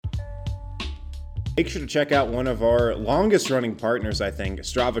Make sure to check out one of our longest running partners, I think,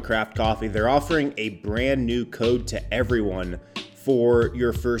 Strava Craft Coffee. They're offering a brand new code to everyone for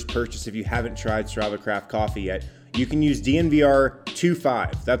your first purchase. If you haven't tried Strava Craft Coffee yet, you can use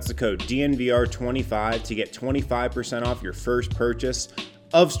DNVR25. That's the code, DNVR25, to get 25% off your first purchase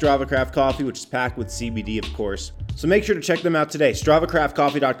of Strava Craft Coffee, which is packed with CBD, of course. So make sure to check them out today.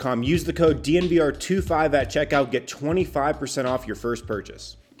 StravaCraftCoffee.com. Use the code DNVR25 at checkout. Get 25% off your first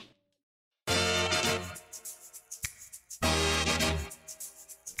purchase.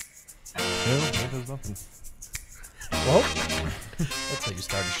 There's nothing. Well, that's how you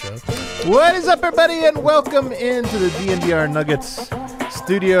start a show. What is up, everybody, and welcome into the DNVR Nuggets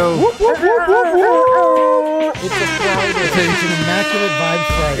studio. Whoop, whoop, whoop, whoop, whoop. It's a Friday. It's an immaculate vibes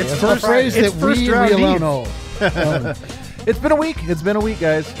Friday. It's That's first a phrase Friday. that It's first we round alone eve. know. It's been a week. It's been a week,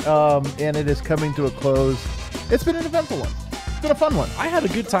 guys, and it is coming to a close. It's been an eventful one. It's been a fun one. I had a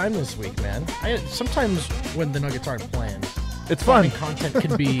good time this week, man. Sometimes when the Nuggets aren't playing, It's fun. content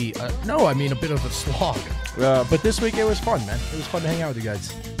can be, a bit of a slog. But this week it was fun, man. It was fun to hang out with you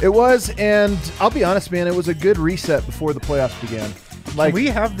guys. It was, and I'll be honest, man, it was a good reset before the playoffs began. Can we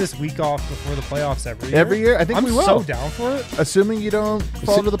have this week off before the playoffs every year? Every year? I think I'm we will. so down for it. Assuming you don't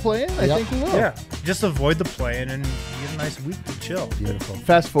fall to the play-in, I Yep. think we will. Yeah, just avoid the play-in and get a nice week to chill. Beautiful.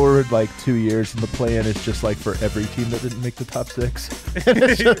 Fast forward like 2 years, and the play-in is just like for every team that didn't make the top six, and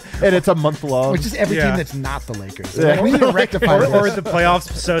it's a month long. Which is every Yeah. team that's not the Lakers. Yeah. We need to rectify Or this. the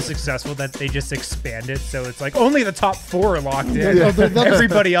playoffs so successful that they just expand it, so it's like only the top four are locked in. Yeah, they'll just-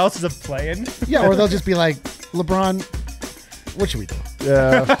 Everybody else is a play-in. Yeah, or they'll just be like, LeBron, what should we do?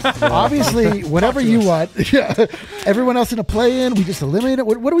 Yeah. Obviously, whatever you want. Yeah. Everyone else in a play-in, we just eliminate it.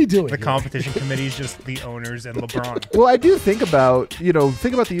 What are we doing? The here? competition committee is just the owners and LeBron. Well, I do think about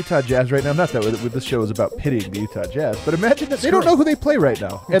the Utah Jazz right now. Not that this show is about pitting the Utah Jazz, but imagine that they don't know who they play right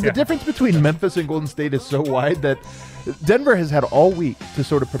now. And the Yeah. difference between Memphis and Golden State is so wide that Denver has had all week to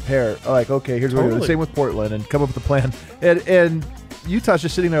sort of prepare. Like, okay, here's what we're doing. Totally. Same with Portland, and come up with a plan. And Utah's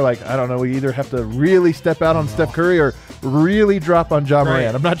just sitting there like, I don't know, we either have to really step out on Steph Curry or really drop on Ja Morant.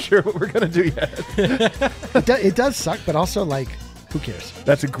 Right. I'm not sure what we're going to do yet. It does suck, but also, like, who cares?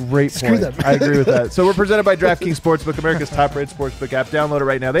 That's a great Screw point. them. I agree with that. So we're presented by DraftKings Sportsbook, America's top-rated sportsbook app. Download it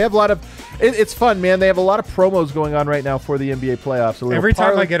right now. They have a lot of it's fun, man. They have a lot of promos going on right now for the NBA playoffs. So Every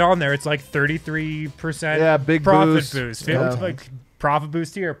time I get on there, it's like 33% Yeah, big profit boost. boost. Yeah. Like profit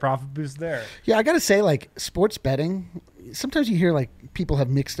boost here, profit boost there. Yeah, I got to say, like, sports betting, sometimes you hear, like, people have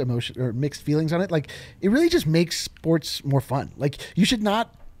mixed emotion or mixed feelings on it. Like, it really just makes sports more fun. Like, you should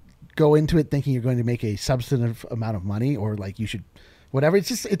not go into it thinking you're going to make a substantive amount of money or, like, you should whatever.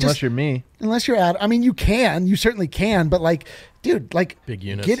 unless you're me. Unless you're at, I mean, you certainly can, but like, dude, like Big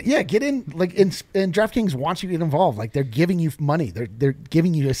units. get in, like, and DraftKings wants you to get involved. Like, they're giving you money. They're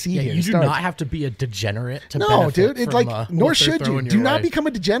giving you a seed Yeah, here. you to do start. not have to be a degenerate to No, benefit dude. It's from, like, nor what they're should you. throwing Do your not way. become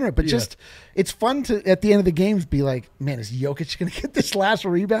a degenerate, but Yeah. just, it's fun to, at the end of the games, be like, man, is Jokic going to get this last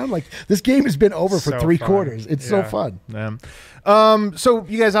rebound? Like, this game has been over for So 3 fun. quarters. It's so Yeah. fun. So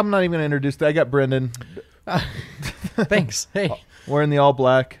you guys, I'm not even going to introduce that. I got Brendan. Thanks. Hey, Wearing the all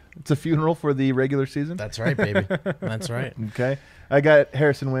black. It's a funeral for the regular season. that's right, baby. That's right. Okay. I got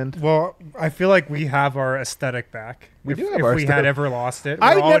Harrison Wind. Well, I feel like we have our aesthetic back. We if, do have if our we aesthetic. had ever lost it.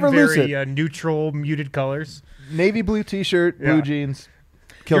 I We're all never in lose very it. neutral, muted colors. Navy blue T-shirt, blue Yeah. jeans.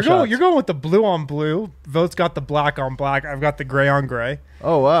 Kill You're shots. going with the blue on blue. Vote's got the black on black. I've got the gray on gray.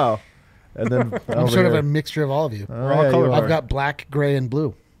 Oh wow. And then I'm sort of a mixture of all of you. We're all yeah, you colorblind. are. I've got black, gray, and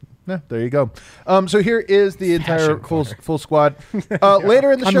blue. Yeah, there you go. So here is the entire Fashion full squad.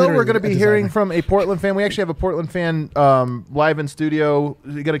 Later in the I'm show, literally we're going to a be hearing designer. from a Portland fan. We actually have a Portland fan live in studio.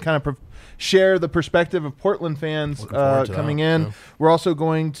 We're going to kind of share the perspective of Portland fans Looking forward to coming that, in. yeah. We're also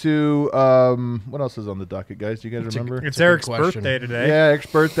going to what else is on the docket, guys? Do you guys remember? It's a good Eric's question. birthday today. Yeah, Eric's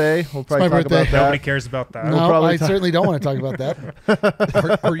birthday. We'll probably my talk birthday. about that. Nobody cares about that. No, probably I talk- certainly don't want to talk about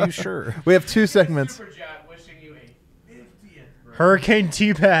that. Are you sure? We have 2 segments. Hurricane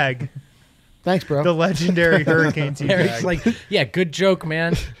Teabag. Thanks, bro. The legendary Hurricane Eric's Teabag. like, yeah, good joke,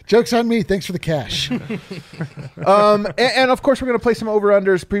 man. Joke's on me. Thanks for the cash. And of course, we're going to play some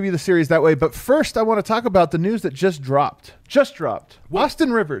over-unders, preview the series that way. But first, I want to talk about the news that just dropped.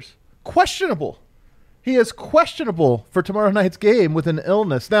 Austin Rivers, questionable. He is questionable for tomorrow night's game with an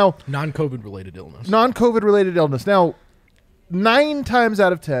illness. Now, Non-COVID related illness. non-COVID related illness. Now, 9 times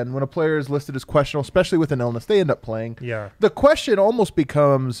out of 10, when a player is listed as questionable, especially with an illness, they end up playing. Yeah. The question almost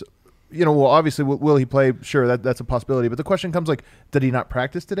becomes, well, obviously, will he play? Sure, that's a possibility. But the question comes like, did he not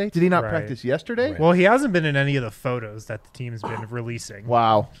practice today? Did he not practice yesterday? Right. Well, he hasn't been in any of the photos that the team's been releasing.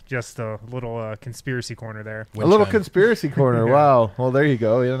 Wow. Just a little conspiracy corner there. A little conspiracy corner. Wow. Well, there you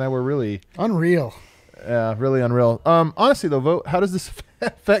go. Yeah, now we're really Unreal. really unreal. Honestly, though, Vogt, how does this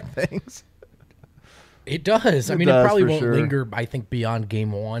affect things? It does. It I mean, does, it probably for won't sure. linger, I think, beyond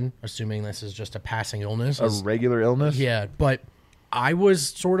game 1, assuming this is just a passing illness. A regular illness? Yeah, but I was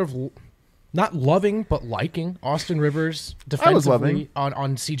sort of not loving, but liking Austin Rivers defensively on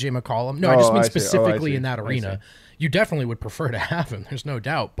CJ McCollum. No, I just mean I see. specifically I in that see. arena. You definitely would prefer to have him. There's no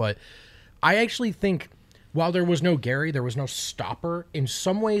doubt. But I actually think while there was no Gary, there was no stopper. In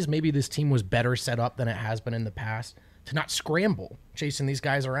some ways, maybe this team was better set up than it has been in the past to not scramble chasing these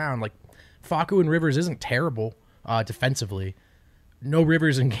guys around. Like Facu and Rivers isn't terrible defensively. No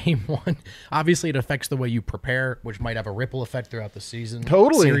Rivers in game 1. Obviously, it affects the way you prepare, which might have a ripple effect throughout the season.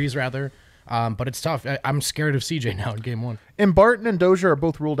 Totally. Series, rather. But it's tough. I'm scared of CJ now in game 1. And Barton and Dozier are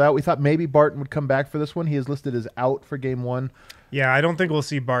both ruled out. We thought maybe Barton would come back for this one. He is listed as out for game 1. Yeah, I don't think we'll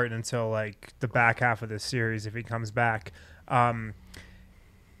see Barton until like the back half of this series if he comes back.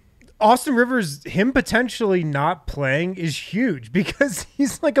 Austin Rivers, him potentially not playing is huge because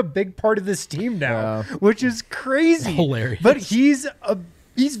he's like a big part of this team now, which is crazy. Hilarious. But he's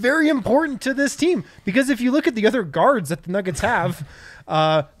very important to this team because if you look at the other guards that the Nuggets have,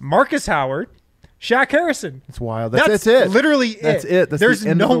 Marcus Howard, Shaq Harrison. It's wild. That's it. Literally That's it. it. That's There's the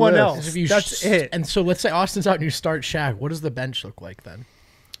end of no the one list. else. If you That's it. And so let's say Austin's out and you start Shaq. What does the bench look like then?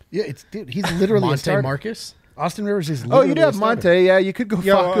 Yeah, he's literally a Monte starter. Marcus? Austin Rivers is Oh, literally you do a have starter. Monte. Yeah, you could go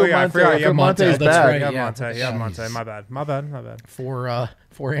Facu I Monte. forgot. If Yeah, Monte's Monte, that's back. right. Yeah, Yeah. Monte. Yeah, Monte. My bad. My bad. For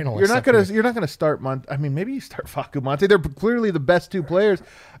analysts. You're not up gonna here. you're not gonna start Monte. I mean, maybe you start Facu Monte. They're clearly the best two players.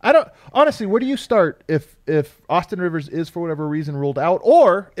 I don't honestly. Where do you start if Austin Rivers is for whatever reason ruled out,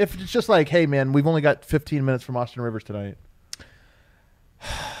 or if it's just like, hey man, we've only got 15 minutes from Austin Rivers tonight.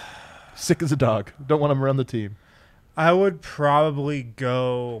 Sick as a dog. Don't want him around the team. I would probably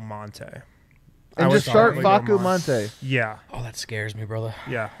go Monte. I And would just start probably go Facu Monte. Yeah. Oh, that scares me, brother.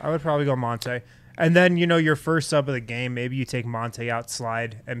 Yeah, I would probably go Monte. And then, your first sub of the game, maybe you take Monte out,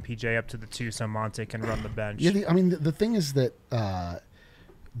 slide MPJ up to the 2 so Monte can run the bench. Yeah, the thing is that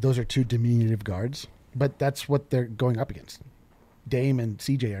those are two diminutive guards, but that's what they're going up against. Dame and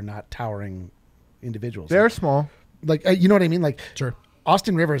CJ are not towering individuals. They're small. Like you know what I mean? Like Sure.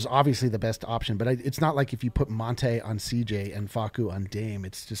 Austin Rivers is obviously the best option, but it's not like if you put Monte on CJ and Facu on Dame,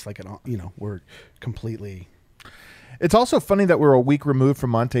 it's just like we're completely. It's also funny that we're a week removed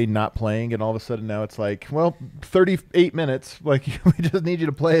from Monte not playing, and all of a sudden now it's like, well, 38 minutes. Like, we just need you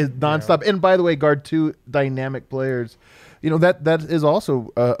to play nonstop. And by the way, guard two dynamic players. That is also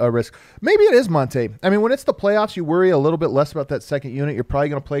a risk. Maybe it is Monte. I mean, when it's the playoffs, you worry a little bit less about that second unit. You're probably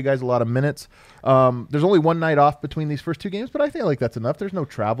going to play guys a lot of minutes. There's only one night off between these first two games, but I feel like that's enough. There's no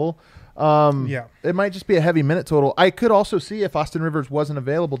travel. Yeah. It might just be a heavy minute total. I could also see if Austin Rivers wasn't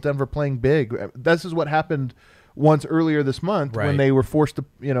available, Denver playing big. This is what happened once earlier this month when Right. they were forced to,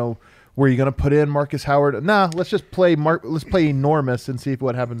 were you going to put in Marcus Howard? Nah, let's just play let's play enormous and see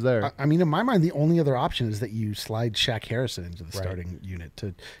what happens there. I mean, in my mind, the only other option is that you slide Shaq Harrison into the starting unit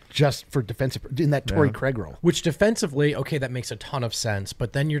just for defensive in that Torrey Craig role. Which defensively, okay, that makes a ton of sense.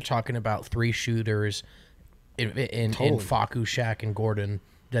 But then you're talking about 3 shooters in Facu, Shaq, and Gordon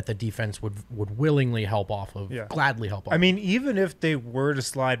that the defense would willingly help off of, gladly help off. I mean, even if they were to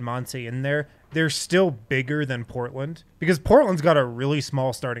slide Monte in there, they're still bigger than Portland because Portland's got a really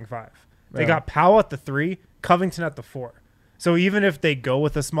small starting 5. They got Powell at the 3, Covington at the 4. So even if they go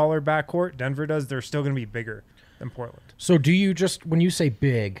with a smaller backcourt, Denver does, they're still going to be bigger than Portland. So do you just, when you say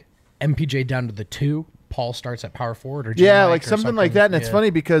big, MPJ down to the 2, Paul starts at power forward, or Yeah, J-Mike like or something like that. And it's Yeah. funny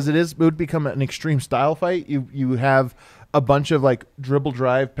because it would become an extreme style fight. You have a bunch of like dribble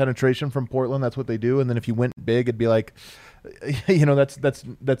drive penetration from Portland. That's what they do. And then if you went big, it'd be like, that's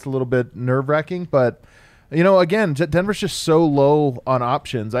a little bit nerve wracking. But again, Denver's just so low on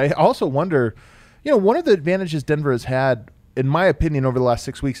options. I also wonder, one of the advantages Denver has had, in my opinion, over the last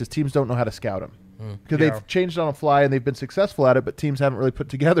 6 weeks is teams don't know how to scout them. Because they've changed on a fly and they've been successful at it, but teams haven't really put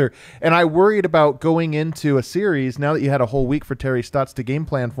together. And I worried about going into a series, now that you had a whole week for Terry Stotts to game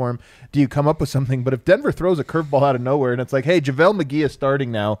plan for him, do you come up with something? But if Denver throws a curveball out of nowhere and it's like, hey, JaVale McGee is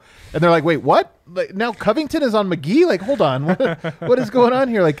starting now, and they're like, wait, what? Like, now Covington is on McGee? Like, hold on. What is going on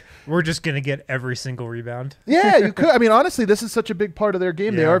here? Like, We're just going to get every single rebound. yeah, you could. I mean, honestly, this is such a big part of their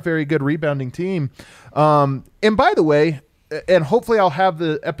game. They Yeah. are a very good rebounding team. And by the way, and hopefully I'll have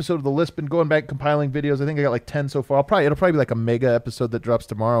the episode of the list, been going back compiling videos. I think I got like 10 so far. It'll probably be like a mega episode that drops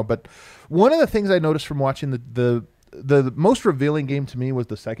tomorrow. But one of the things I noticed from watching the the most revealing game to me was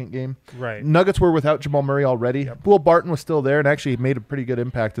the second game. Right. Nuggets were without Jamal Murray already. Will Barton was still there and actually made a pretty good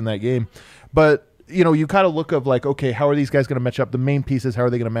impact in that game. But you kind of look of like, okay, how are these guys going to match up? The main pieces, how are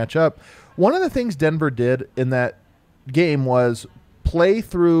they going to match up? One of the things Denver did in that game was play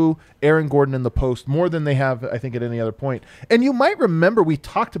through Aaron Gordon in the post more than they have, I think, at any other point. And you might remember we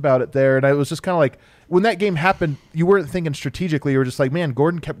talked about it there, and I was just kind of like, when that game happened, you weren't thinking strategically. You were just like, man,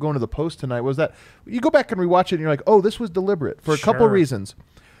 Gordon kept going to the post tonight. Was that? You go back and rewatch it, and you're like, oh, this was deliberate for a couple of reasons.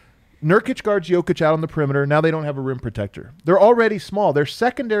 Nurkic guards Jokic out on the perimeter. Now they don't have a rim protector. They're already small. Their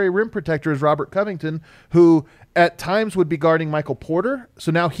secondary rim protector is Robert Covington, who at times would be guarding Michael Porter.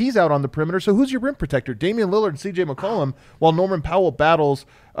 So now he's out on the perimeter. So who's your rim protector? Damian Lillard and C.J. McCollum, while Norman Powell battles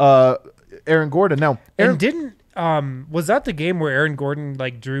Aaron Gordon. Now, was that the game where Aaron Gordon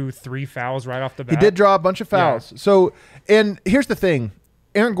drew 3 fouls right off the bat? He did draw a bunch of fouls. Yeah. So, and here's the thing.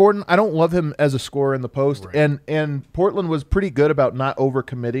 Aaron Gordon, I don't love him as a scorer in the post, right. and Portland was pretty good about not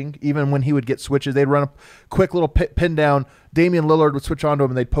overcommitting. Even when he would get switches, they'd run a quick little pin down. Damian Lillard would switch onto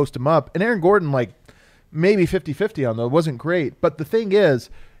him, and they'd post him up. And Aaron Gordon, maybe 50-50 on though. It wasn't great. But the thing is,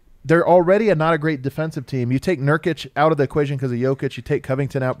 they're already not a great defensive team. You take Nurkic out of the equation because of Jokic. You take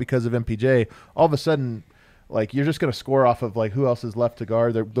Covington out because of MPJ. All of a sudden, you're just going to score off of who else is left to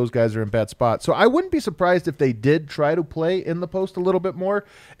guard. Those guys are in bad spots. So I wouldn't be surprised if they did try to play in the post a little bit more.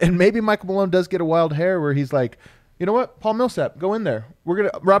 And maybe Michael Malone does get a wild hair where he's like, you know what, Paul Millsap, go in there.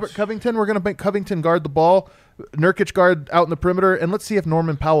 Robert Covington, we're going to make Covington guard the ball, Nurkic guard out in the perimeter, and let's see if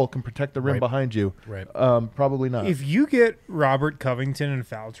Norman Powell can protect the rim behind you. Right. Probably not. If you get Robert Covington in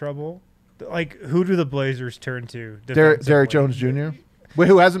foul trouble, who do the Blazers turn to? Derek Jones Jr.?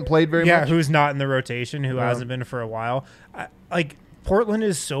 Who hasn't played very much? Yeah, who's not in the rotation, who hasn't been for a while. Portland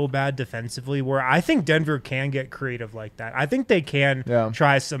is so bad defensively where I think Denver can get creative like that. I think they can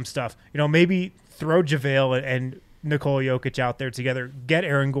try some stuff. Maybe throw JaVale and Nikola Jokic out there together, get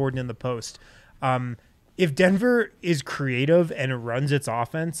Aaron Gordon in the post. If Denver is creative and runs its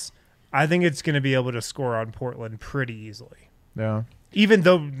offense, I think it's going to be able to score on Portland pretty easily. Yeah. Even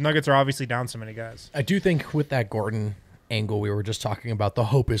though Nuggets are obviously down so many guys. I do think with that Gordon angle we were just talking about, the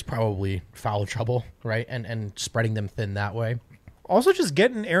hope is probably foul trouble, right? And spreading them thin that way. Also, just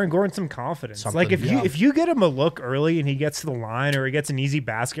getting Aaron Gordon some confidence. If you get him a look early and he gets to the line or he gets an easy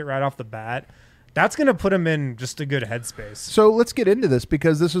basket right off the bat, that's going to put him in just a good headspace. So let's get into this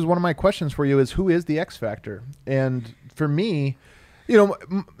because this is one of my questions for you: is who is the X factor? And for me,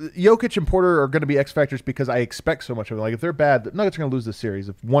 Jokic and Porter are going to be X factors because I expect so much of them. If they're bad, the Nuggets are going to lose the series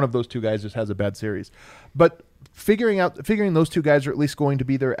if one of those two guys just has a bad series. But figuring those two guys are at least going to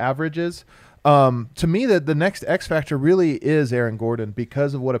be their averages. To me, the next X factor really is Aaron Gordon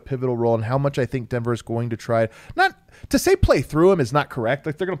because of what a pivotal role and how much I think Denver is going to try. Not to say play through him is not correct.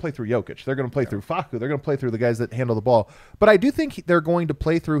 They're going to play through Jokic. They're going to play through Facu. They're going to play through the guys that handle the ball. But I do think they're going to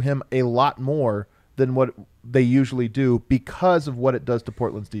play through him a lot more than what they usually do because of what it does to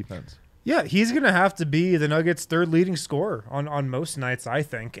Portland's defense. Yeah, he's going to have to be the Nuggets' third leading scorer on most nights, I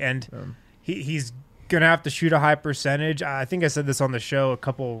think. And he's going to have to shoot a high percentage. I think I said this on the show a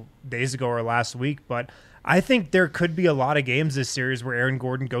couple days ago or last week, but I think there could be a lot of games this series where Aaron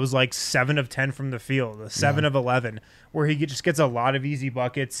Gordon goes 7 of 10 from the field, 7 of 11, where he just gets a lot of easy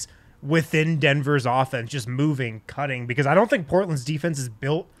buckets within Denver's offense, just moving, cutting, because I don't think Portland's defense is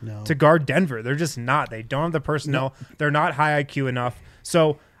built to guard Denver. They're just not. They don't have the personnel. No. They're not high IQ enough.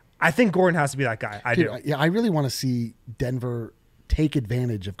 So I think Gordon has to be that guy. I do. Yeah, I really want to see Denver take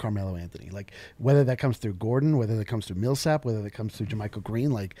advantage of Carmelo Anthony, whether that comes through Gordon, whether that comes through Millsap, whether that comes through JaMychal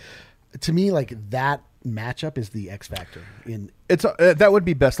Green. To me, that matchup is the X factor. That would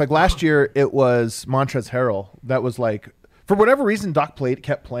be best. Last year, it was Montrezl Harrell. That was for whatever reason, Doc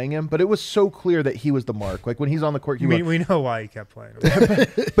kept playing him, but it was so clear that he was the mark. When he's on the court, we know why he kept playing him.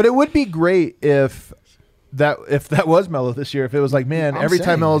 But it would be great if that was Melo this year. If it was every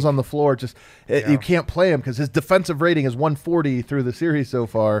time Melo's on the floor, you can't play him because his defensive rating is 140 through the series so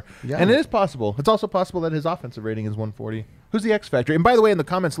far. Yeah. And it is possible. It's also possible that his offensive rating is 140. Who's the X factor? And by the way, in the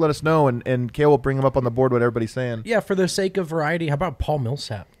comments, let us know, and Kale will bring him up on the board what everybody's saying. Yeah, for the sake of variety, how about Paul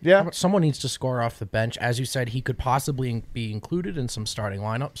Millsap? Yeah. Someone needs to score off the bench. As you said, he could possibly be included in some starting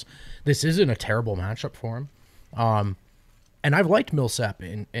lineups. This isn't a terrible matchup for him. And I've liked Millsap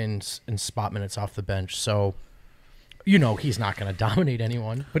in spot minutes off the bench, so he's not going to dominate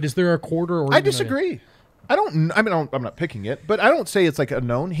anyone. But is there a quarter? Or I disagree. I'm not picking it, but I don't say it's a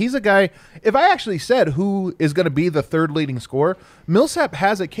known. He's a guy. If I actually said who is going to be the third leading scorer, Millsap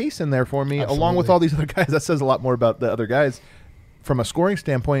has a case in there for me, along with all these other guys. That says a lot more about the other guys from a scoring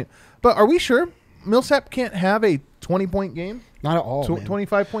standpoint. But are we sure? Millsap can't have a 20-point game? Not at all. Man.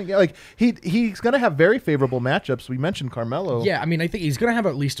 25-point game? Like, he's going to have very favorable matchups. We mentioned Carmelo. Yeah, I mean, I think he's going to have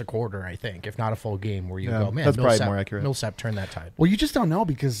at least a quarter, I think, if not a full game where you go, man, that's probably Millsap, more accurate. Millsap turned that tide. Well, you just don't know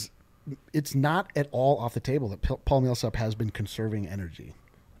because it's not at all off the table that Paul Millsap has been conserving energy.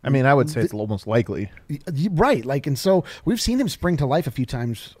 I mean, I would say it's almost likely. Right, like, and so we've seen him spring to life a few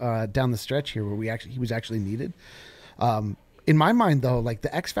times down the stretch here where he was actually needed. In my mind, though, like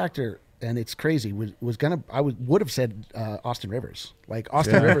the X factor, and it's crazy, I would have said Austin Rivers. Like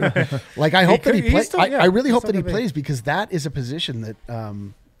Austin Rivers, like I hope that he plays. I really hope that he plays because that is a position that.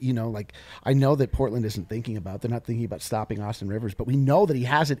 Like I know that Portland isn't thinking about. They're not thinking about stopping Austin Rivers, but we know that he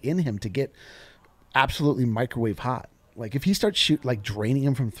has it in him to get absolutely microwave hot. Like if he starts draining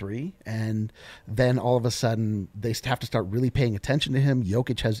him from three, and then all of a sudden they have to start really paying attention to him.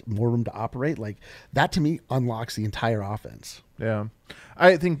 Jokic has more room to operate. Like that to me unlocks the entire offense. Yeah,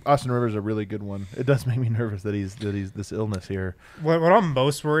 I think Austin Rivers is a really good one. It does make me nervous that he's this illness here. What I'm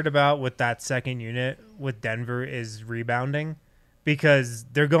most worried about with that second unit with Denver is rebounding, because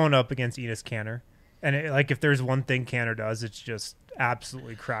they're going up against Enes Kanter, and if there's one thing Kanter does, it's just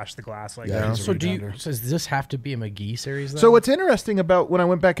absolutely crash the glass. So does this have to be a McGee series then? So what's interesting about when I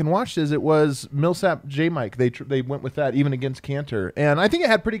went back and watched is it was Millsap, J-Mike. They went with that even against Kanter, and I think it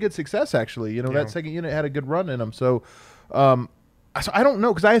had pretty good success actually. That second unit had a good run in them. So I don't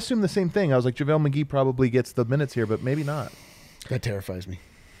know because I assumed the same thing. I was like JaVale McGee probably gets the minutes here, but maybe not. That terrifies me.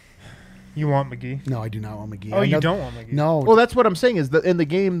 You want McGee? No, I do not want McGee. Oh, you don't want McGee? No. Well, that's what I'm saying is that in the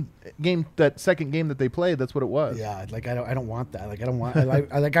game that second game that they played, that's what it was. Yeah, I don't want that. I don't want. I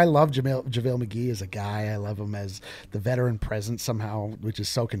love JaVale McGee as a guy. I love him as the veteran presence somehow, which is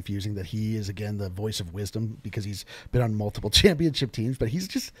so confusing that he is again the voice of wisdom because he's been on multiple championship teams. But he's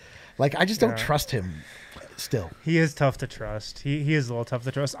just I just don't trust him. Still, he is tough to trust. He is a little tough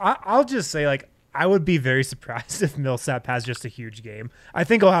to trust. I'll just say I would be very surprised if Millsap has just a huge game. I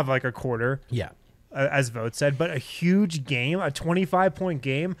think he'll have a quarter. Yeah. As Vogt said, but a huge game, a 25-point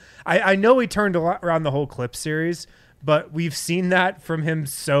game. I know he turned around the whole Clips series, but we've seen that from him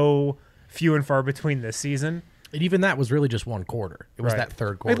so few and far between this season. And even that was really just one quarter. It was that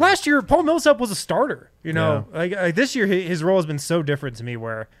third quarter. Last year, Paul Millsap was a starter. This year, his role has been so different to me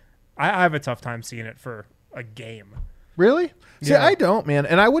where I have a tough time seeing it for a game. Really? See, Yeah. I don't, man.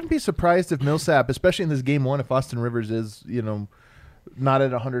 And I wouldn't be surprised if Millsap, especially in this game one, if Austin Rivers is, not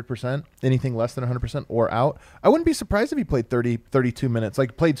at 100%, anything less than 100% or out, I wouldn't be surprised if he played 32 minutes,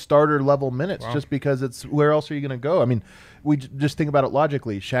 played starter level minutes, just because it's where else are you going to go? I mean, we just think about it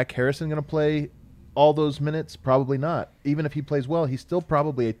logically. Shaq Harrison going to play all those minutes? Probably not. Even if he plays well, he's still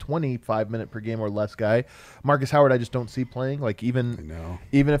probably a 25-minute per game or less guy. Marcus Howard, I just don't see playing. Even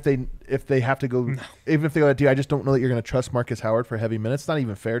if they have to go, even if they go to, I just don't know that you're going to trust Marcus Howard for heavy minutes. It's not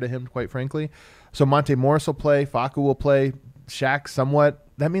even fair to him, quite frankly. So Monte Morris will play, Facu will play, Shaq somewhat.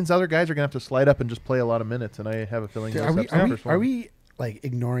 That means other guys are going to have to slide up and just play a lot of minutes. And I have a feeling. Are we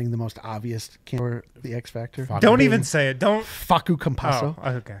ignoring the most obvious for the X Factor? Don't even say it. Don't. Facu Campazzo.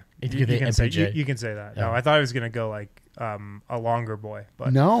 Oh, okay. You can say that. No, I thought I was gonna go a longer boy,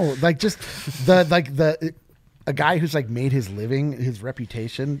 but no, just a guy who's made his living, his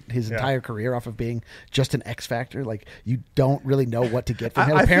reputation, his entire career off of being just an X Factor. You don't really know what to get from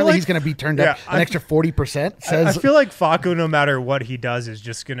him. Apparently, he's going to be turned up an extra 40%. I feel like Facu, no matter what he does, is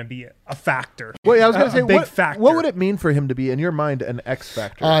just going to be a factor. Wait, I was going to say, big factor. What would it mean for him to be, in your mind, an X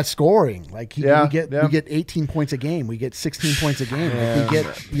Factor? Scoring. We get 18 points a game. We get 16 points a game. We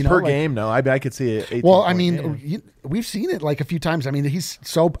get per game. No, I could see it. Well, I mean, we've seen it a few times. I mean, he's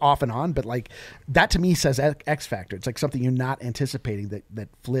so off and on, but that to me says X Factor. It's something you're not anticipating that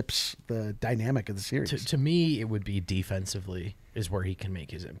flips the dynamic of the series. To me, it would be defensively is where he can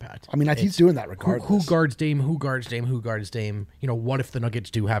make his impact. I mean, he's doing that regardless. Who guards Dame? Who guards Dame? Who guards Dame? What if the Nuggets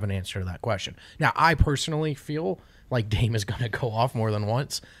do have an answer to that question? Now, I personally feel like Dame is going to go off more than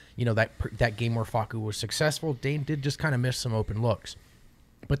once. That game where Facu was successful, Dame did just kind of miss some open looks.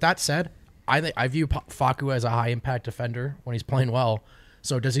 But that said, I view Facu as a high impact defender when he's playing well.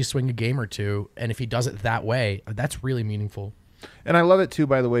 So does he swing a game or two? And if he does it that way, that's really meaningful. And I love it too,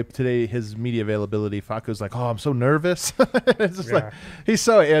 by the way, today, his media availability. Facu's like, oh, I'm so nervous. It's just he's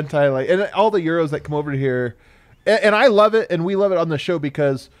so anti, and all the Euros that come over here. And I love it, and we love it on the show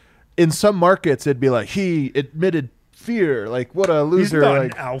because in some markets, it'd be like, he admitted fear. What a loser. He's not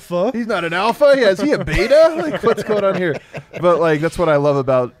an alpha. He's not an alpha? Is he a beta? What's going on here? But, that's what I love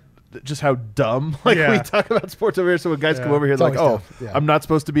about just how dumb we talk about sports over here. So when guys come over here, I'm not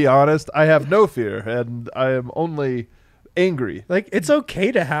supposed to be honest. I have no fear, and I am only angry. Like, it's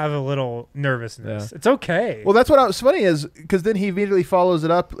okay to have a little nervousness. Yeah. It's okay. Well, that's what was funny is because then he immediately follows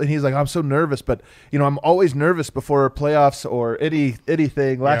it up and he's like, I'm so nervous, but I'm always nervous before playoffs or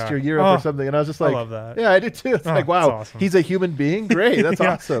anything last Yeah. year or something. And I was just like, love that. Yeah, I did too. It's like, wow, that's awesome. he's a human being. Great. That's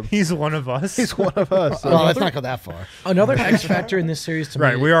Yeah, awesome. He's one of us. He's one of us. Well, let's not go that far. Another X factor in this series to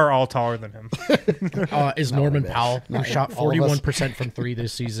right. me We are all taller than him. is Norman bit. Powell, who Not shot all of us. 41% from three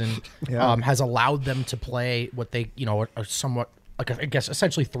this season, Yeah. has allowed them to play what they, are somewhat like I guess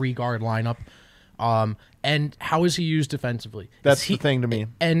essentially 3-guard lineup. And how is he used defensively? That's Is he, the thing to me.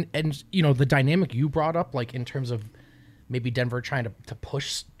 And the dynamic you brought up, like in terms of maybe Denver trying to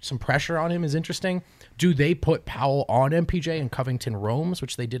push some pressure on him, is interesting. Do they put Powell on MPJ and Covington roams,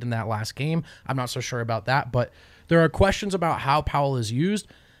 which they did in that last game? I'm not so sure about that, but there are questions about how Powell is used,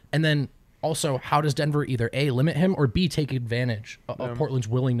 and then also how does Denver either A, limit him, or B, take advantage of Portland's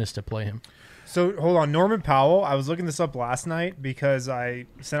willingness to play him? So hold on, Norman Powell. I was looking this up last night because I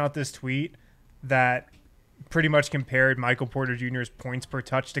sent out this tweet that pretty much compared Michael Porter Jr.'s points per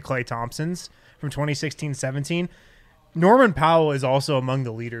touch to Klay Thompson's from 2016-17. Norman Powell is also among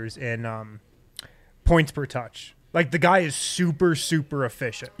the leaders in points per touch. Like, the guy is super, super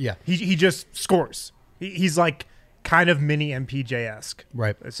efficient. Yeah. He just scores. He's like kind of mini MPJ-esque.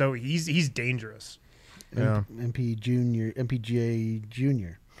 Right. So he's dangerous. Yeah. MPJ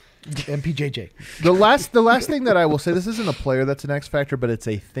Junior. MPJJ. The last thing that I will say, this isn't a player that's an X factor, but it's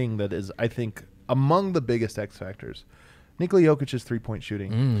a thing that is, I think, among the biggest X factors. Nikola Jokic's 3-point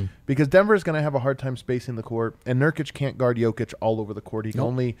shooting. Because Denver is going to have a hard time spacing the court, and Nurkic can't guard Jokic all over the court. He can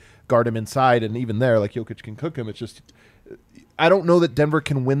only guard him inside, and even there, like, Jokic can cook him. It's just, I don't know that Denver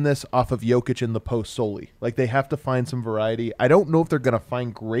can win this off of Jokic in the post solely. Like, they have to find some variety. I don't know if they're going to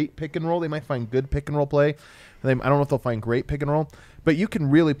find great pick and roll. They might find good pick and roll play. I don't know if they'll find great pick and roll, but you can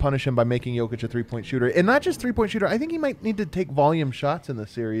really punish him by making Jokic a 3-point shooter. And not just 3-point shooter. I think he might need to take volume shots in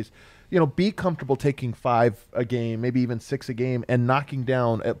this series. Be comfortable taking 5 a game, maybe even 6 a game, and knocking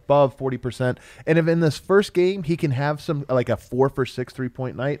down above 40%. And if in this first game he can have some, like a 4 for 6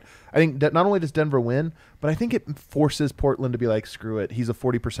 3-point night, I think that not only does Denver win, but I think it forces Portland to be like, screw it. He's a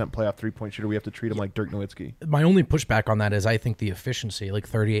 40% playoff 3-point shooter. We have to treat him like Dirk Nowitzki. My only pushback on that is I think the efficiency, like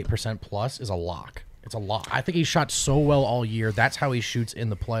 38% plus, is a lock. It's a lot. I think he shot so well all year. That's how he shoots in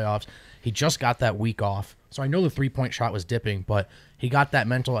the playoffs. He just got that week off. So I know the 3-point shot was dipping, but he got that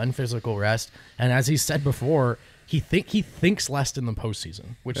mental and physical rest. And as he said before, he thinks less in the postseason,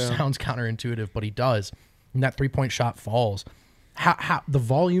 which sounds counterintuitive, but he does. And that 3-point shot falls. How the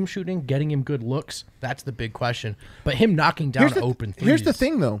volume shooting, getting him good looks, that's the big question. But him knocking down open threes. Here's the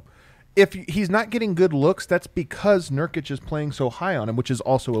thing, though. If he's not getting good looks, that's because Nurkic is playing so high on him, which is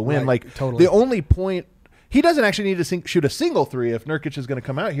also a win. Right, like, totally. The only point... He doesn't actually need to shoot a single 3 if Nurkic is going to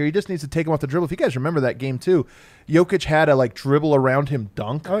come out here. He just needs to take him off the dribble. If you guys remember that game, too, Jokic had a, dribble around him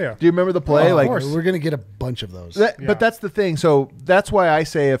dunk. Oh, yeah. Do you remember the play? Oh, of course. We're going to get a bunch of those. But that's the thing. So that's why I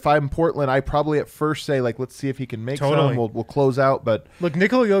say if I'm Portland, I probably at first say, let's see if he can make Totally. some. We'll close out. But Look,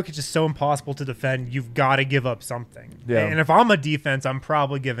 Nikola Jokic is so impossible to defend. You've got to give up something. Yeah. And if I'm a defense, I'm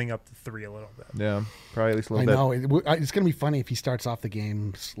probably giving up the 3 a little bit. yeah, probably at least a I little bit. know. It's going to be funny if he starts off the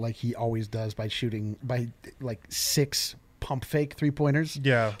games like he always does by shooting by 6 pump fake 3-pointers.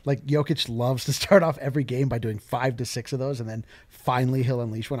 Yeah. Like Jokic loves to start off every game by doing 5 to 6 of those, and then finally he'll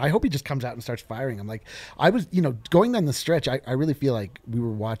unleash one. I hope he just comes out and starts firing. I'm like, I was, going down the stretch, I really feel like we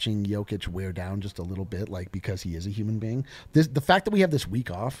were watching Jokic wear down just a little bit, because he is a human being. The fact that we have this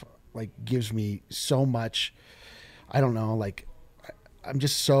week off, gives me so much, I don't know, I'm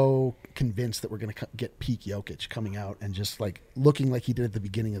just so convinced that we're going to get peak Jokic coming out and just looking like he did at the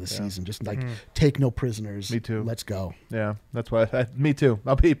beginning of the season. Just take no prisoners. Me too. Let's go. Yeah, that's why. Me too.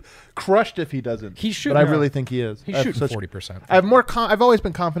 I'll be crushed if he doesn't. He's shooting. but I really think he is. He's I have shooting such- 40%. I have more. I've always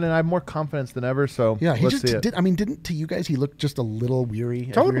been confident. I have more confidence than ever. So Yeah, he let's just see it. did. Didn't to you guys he looked just a little weary as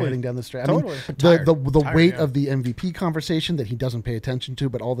we Totally. were heading down the stretch? Totally. Tired. The Tired, weight yeah. of the MVP conversation that he doesn't pay attention to,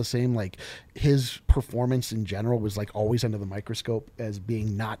 but all the same, his performance in general was always under the microscope as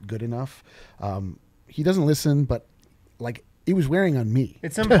being not good enough. He doesn't listen, but it was wearing on me.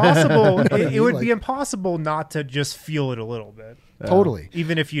 It's impossible. what I it mean? would be impossible not to just feel it a little bit. Totally.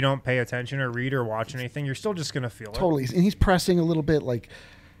 Even if you don't pay attention or read or watch anything, you're still just going to feel it. Totally. And he's pressing a little bit,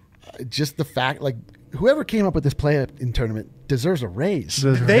 just the fact, whoever came up with this play-in tournament deserves a raise.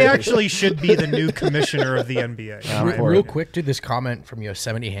 They actually should be the new commissioner of the NBA. Real quick, dude, this comment from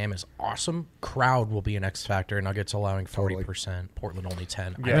Yosemite Ham is awesome. Crowd will be an X factor. Nuggets allowing 40%, Portland only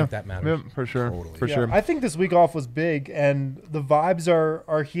 10. I think that matters. Yeah, for sure. Totally. For sure. I think this week off was big, and the vibes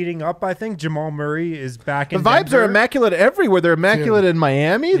are heating up. I think Jamal Murray is back The in vibes Denver. are immaculate everywhere. They're immaculate in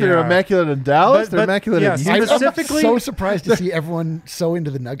Miami. They're Yeah. immaculate in Dallas. But- they're immaculate yeah, in so Houston. I'm specifically- so surprised to see everyone so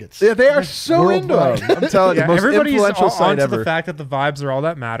into the Nuggets. Yeah, they are so into Worldwide. them. I'm telling you, Yeah, most everybody's influential on site to ever. the fact that the vibes are all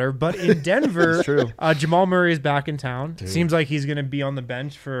that matter. But in Denver, It's true. Jamal Murray is back in town. Seems like he's going to be on the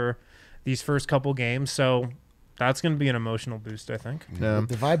bench for these first couple games. So that's going to be an emotional boost, I think. Yeah.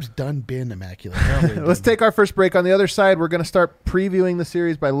 The vibe's done been immaculate. Let's take our first break. On the other side, we're going to start previewing the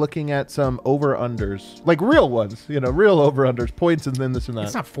series by looking at some over-unders. Like real ones, real over-unders, points and then this and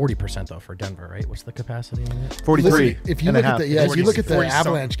It's that. not 40% though for Denver, right? What's the capacity in it? 43 Listen, if you and a look at half. the if you look at the 40 something.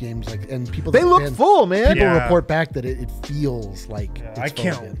 Avalanche games, like and people They that look fan- full, man. People Yeah. report back that it feels like it's I full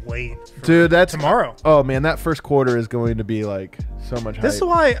can't again. wait. For Dude, that's tomorrow. Oh, man, that first quarter is going to be like so much hype. This is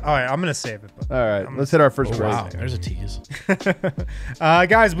why. All right, I'm going to save it. But All right, let's hit our first break. Wow, there's a tease.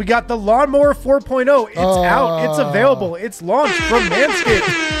 Guys, we got the Lawnmower 4.0. It's out. It's available. It's launched from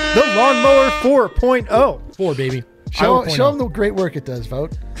Manscaped. The Lawnmower 4.0. 4, baby. Show them the great work it does,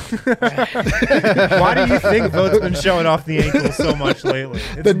 Vote. Why do you think Vote's been showing off the ankles so much lately?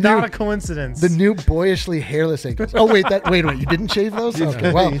 It's The not new- a coincidence. The new boyishly hairless ankles. Oh wait, wait, you didn't shave those?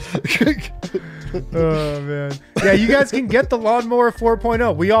 Okay, well, Oh, man. Yeah, you guys can get the Lawnmower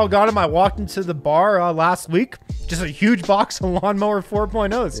 4.0. We all got them. I walked into the bar last week. Just a huge box of Lawnmower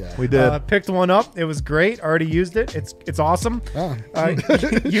 4.0s. Yeah. We did. Picked one up. It was great. Already used it. It's awesome. Oh.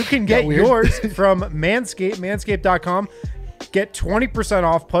 You can get weird? yours from Manscaped, manscaped.com. Get 20%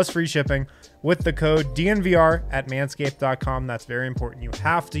 off plus free shipping with the code DNVR at manscaped.com. That's very important. You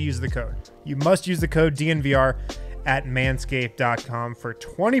have to use the code. You must use the code DNVR at manscaped.com for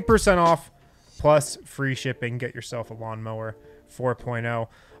 20% off plus free shipping. Get yourself a Lawnmower 4.0.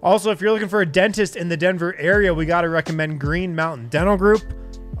 Also, if you're looking for a dentist in the Denver area, we got to recommend Green Mountain Dental Group.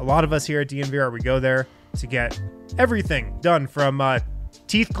 A lot of us here at DNVR, we go there to get everything done from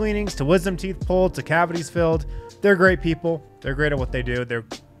teeth cleanings to wisdom teeth pulled to cavities filled. They're great people. They're great at what they do. They're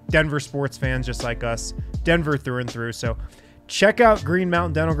Denver sports fans just like us. Denver through and through. So check out Green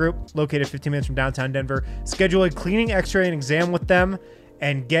Mountain Dental Group, located 15 minutes from downtown Denver. Schedule a cleaning, x-ray, and exam with them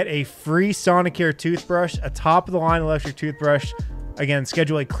and get a free Sonicare toothbrush, a top-of-the-line electric toothbrush. Again,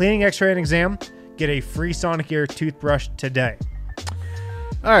 schedule a cleaning, x-ray, and exam. Get a free Sonicare toothbrush today.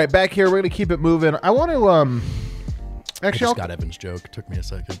 All right, back here. We're going to keep it moving. I want to I actually just got Evan's joke. Took me a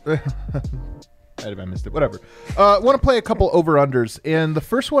second. I missed it. Whatever. I want to play a couple over-unders. And the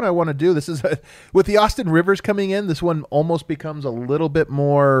first one I want to do, this is with the Austin Rivers coming in, this one almost becomes a little bit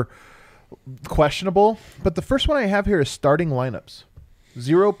more questionable. But the first one I have here is starting lineups.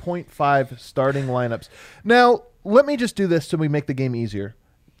 0.5 starting lineups. Now, let me just do this so we make the game easier.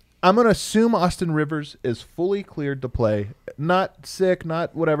 I'm going to assume Austin Rivers is fully cleared to play. Not sick,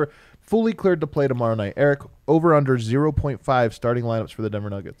 not whatever. Fully cleared to play tomorrow night. Eric, over under 0.5 starting lineups for the Denver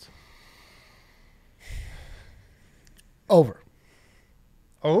Nuggets. over.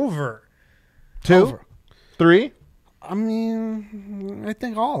 2, Over. 3, I mean, I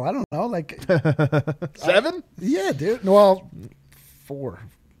think all. I don't know. Like, 7. yeah, dude. Well, 4.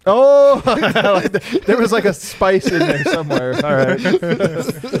 Oh, there was like a spice in there somewhere. All right.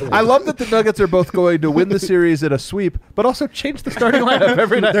 I love that the Nuggets are both going to win the series in a sweep, but also change the starting lineup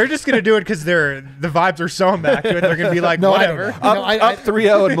every night. They're just going to do it because the vibes are so immaculate. They're going to be like, No, I don't whatever. know. Up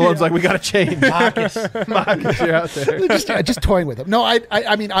 3-0, and Malone's like, we got to change. Marcus, you're out there. just toying with him. No,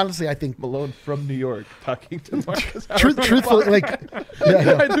 I mean, honestly, I think Malone from New York talking to Marcus. truthfully, like,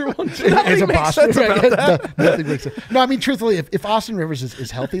 yeah, as a Boston, nothing makes sense. No, I mean, truthfully, if Austin Rivers is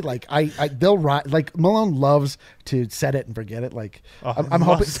healthy, like they'll ride. Like Malone loves to set it and forget it. Like I'm hoping,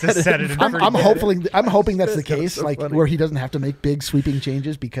 loves to set it and I'm forget it. hoping that's the case. so Like funny. where he doesn't have to make big sweeping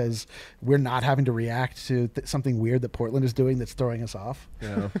changes because we're not having to react to something weird that Portland is doing that's throwing us off.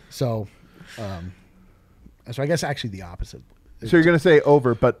 Yeah. So I guess actually the opposite. So you're going to say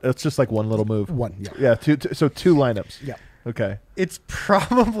over, but it's just like one little move. One, yeah. Yeah, so 2 lineups. Yeah. Okay. It's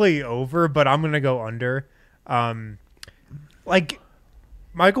probably over, but I'm going to go under. Like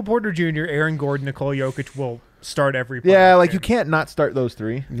Michael Porter Jr., Aaron Gordon, Nikola Jokic will start every play. Yeah, like you can't not start those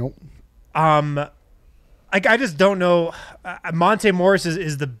 3. Nope. Like I just don't know. Monte Morris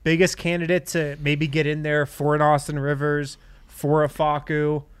is the biggest candidate to maybe get in there for an Austin Rivers, for a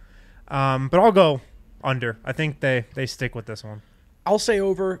Facu. But I'll go under. I think they stick with this one. I'll say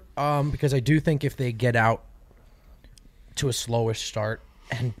over because I do think if they get out to a slowish start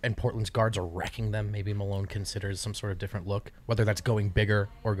and Portland's guards are wrecking them, maybe Malone considers some sort of different look, whether that's going bigger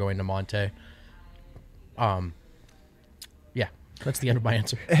or going to Monte. Yeah, that's the end of my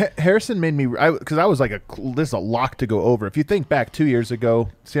answer. Harrison made me because I was like this is a lock to go over. If you think back 2 years ago,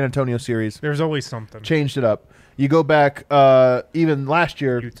 San Antonio series There's always something. changed it up. You go back even last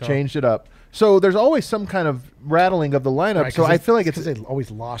year, Utah. changed it up. So there's always some kind of rattling of the lineup. Right, so I feel like because they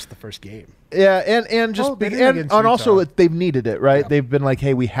always lost the first game. yeah, and just Well, they be, did and against also Utah. they've needed it, right? Yeah. They've been like,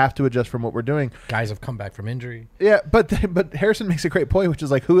 hey, we have to adjust from what we're doing. Guys have come back from injury. Yeah, but Harrison makes a great point, which is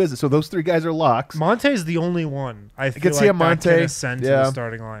like, who is it? So those three guys are locks. Monte's the only one I feel could like see a that Monte. can ascend to Yeah. the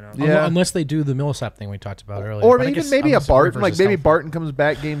starting lineup. Yeah. Unless they do the Millsap thing we talked about earlier. Or But I even guess maybe a unless Barton, Rivers like is maybe healthy. Barton comes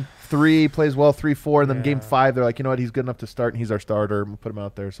back game 3, plays well 3-4, and then game Yeah. 5 they're like, you know what, he's good enough to start, and he's our starter. We'll put him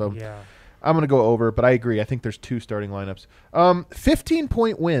out there. So Yeah. I'm going to go over, but I agree. I think there's 2 starting lineups.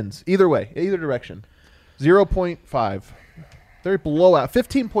 15-point wins, either way, either direction. 0.5. They're blowout.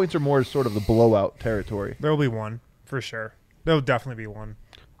 15 points or more is sort of the blowout territory. There'll be one for sure. There'll definitely be one.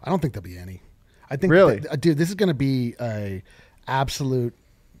 I don't think there'll be any. I think, Really? dude, this is going to be a absolute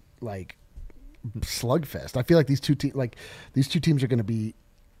like slugfest. I feel like these two teams are going to be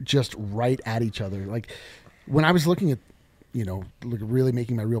just right at each other. Like when I was looking at, really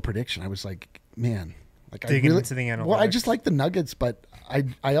making my real prediction, I was like, man, like Digging I really, into the Well, I analytics. just like the Nuggets, but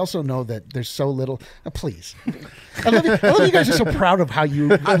I also know that there's so little. Please, I love you guys are so proud of how you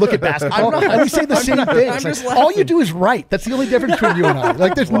look at basketball. I'm not. And we say the same I'm things. just Like, all you laughing. do is right. That's the only difference between you and I.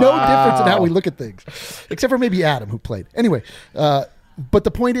 Like, there's no difference in how we look at things, except for maybe Adam, who played. Anyway, but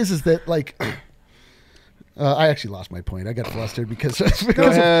the point is that like. I actually lost my point. I got flustered because Go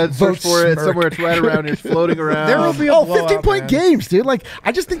ahead, search for it. Somewhere it's right around here. It's floating around. There will be a blowout, 15-point man. games, dude. Like,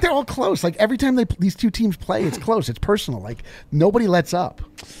 I just think they're all close. Like, every time these two teams play, it's close. It's personal. Like, nobody lets up.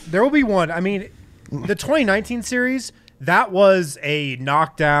 There will be one. I mean, the 2019 series, that was a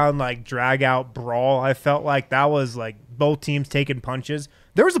knockdown, like drag out brawl. I felt like that was like both teams taking punches.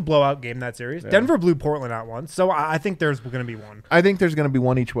 There was a blowout game that series. Denver blew Portland out once, so I think there's going to be one. I think there's going to be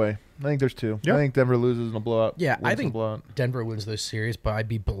one each way. I think there's 2. Yeah. I think Denver loses in a blowout. Yeah, wins I in a think blowout. Denver wins this series, but I'd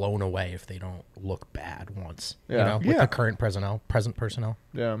be blown away if they don't look bad once. Yeah. With Yeah. the present personnel.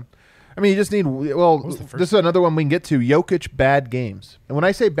 Yeah. I mean, you just need. Well, was the first this is another one we can get to. Jokic bad games, and when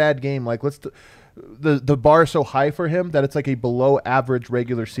I say bad game, like the bar is so high for him that it's like a below average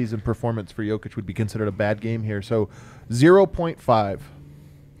regular season performance for Jokic would be considered a bad game here. So 0.5.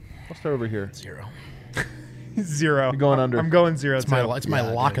 I'll start over here. 0. 0. You're going under. I'm going 0. It's my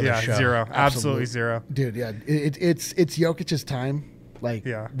lock of the yeah, show. 0. Absolutely 0. Dude, yeah. It's Jokic's time. Like,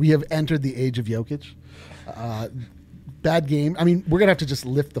 Yeah. we have entered the age of Jokic. Bad game. I mean, we're going to have to just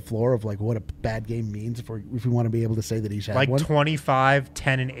lift the floor of, like, what a bad game means if we want to be able to say that he's had Like one. 25,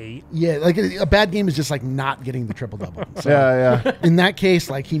 10, and 8. Yeah, like a bad game is just, like, not getting the triple-double. So Yeah, in that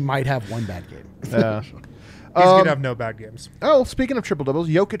case, like, he might have one bad game. yeah. He's going to have no bad games. Oh, speaking of triple doubles,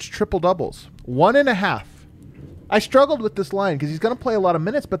 Jokic triple doubles 1.5. I struggled with this line because he's going to play a lot of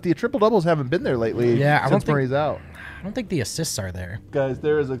minutes, but the triple doubles haven't been there lately. Yeah, I don't since think- Murray's out. I don't think the assists are there. Guys,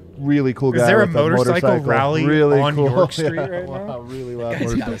 there is a really cool guy. Is there a with motorcycle rally on York Street Yeah, right wow, now? really loud.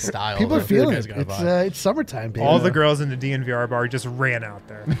 Guy's got motorcycle. a style. People are though. feeling Guy's it. got a vibe. It's summertime, baby. All the girls in the DNVR bar just ran out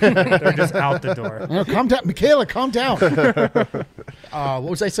there. They're just out the door. No, calm down. Michaela, calm down. What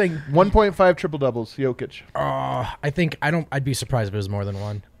was I saying? 1.5 triple doubles, Jokic. I'd be surprised if it was more than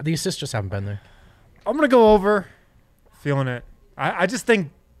one. The assists just haven't been there. I'm going to go over. Feeling it. I just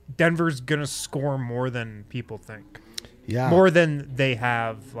think Denver's going to score more than people think. Yeah. More than they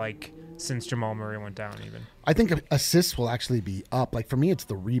have, like, since Jamal Murray went down even. I think assists will actually be up. Like, for me, it's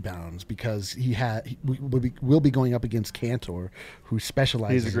the rebounds because we'll be going up against Cantor, who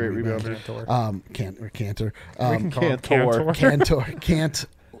specializes. He's a great in rebounding. rebounder. Cantor. We can call him Cantor. Cantor. Can't,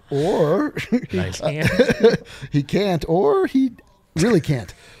 or Nice. he can't, or he really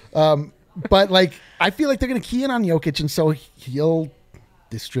can't. But like, I feel like they're going to key in on Jokic, and so he'll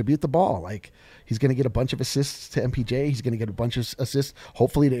distribute the ball. Like, he's going to get a bunch of assists to MPJ. He's going to get a bunch of assists,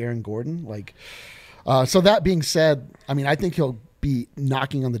 hopefully, to Aaron Gordon. Like, so that being said, I mean, I think he'll be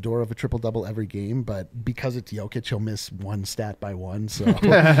knocking on the door of a triple double every game, but because it's Jokic, he'll miss one stat by one. So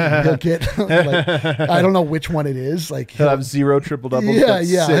he'll get, like, I don't know which one it is. Like, He'll have 0 triple doubles. yeah, but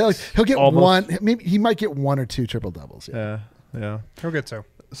yeah. 6 He'll get almost. one. Maybe he might get 1 or 2 triple doubles. Yeah. Yeah. He'll get 2.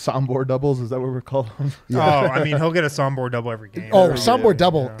 Sombor doubles, is that what we're calling them? Oh, I mean, he'll get a soundboard double every game. Oh, soundboard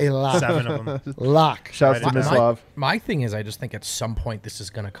double, a lock. 7 of them. Lock. Shouts to Right. Mislav. My thing is, I just think at some point this is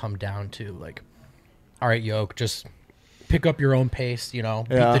going to come down to, like, all right, Yoke, just pick up your own pace, beat Yeah.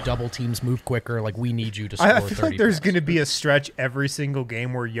 the double teams, move quicker. Like, we need you to score I 30 feel like there's plus. going to be a stretch every single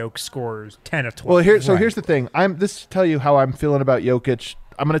game where Yoke scores 10 of 12. Well, Right. here's the thing. This to tell you how I'm feeling about Jokic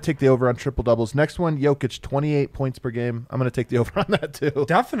I'm going to take the over on triple doubles. Next one, Jokic, 28 points per game. I'm going to take the over on that too.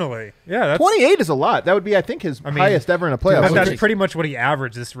 Definitely. Yeah, that's 28 is a lot. That would be, I think, his highest ever in a playoff. That's pretty much what he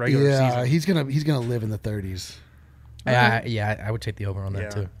averaged this regular Yeah, season. he's gonna live in the 30s. Yeah, I would take the over on that Yeah.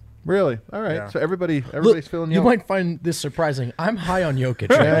 too. Really? All right. Yeah. So everybody's Look, feeling you Jokic. might find this surprising. I'm high on Jokic.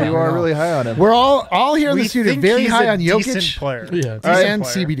 Yeah, you are really high on him. We're all here in We the studio think very he's high a on decent Jokic player. Yeah. Decent and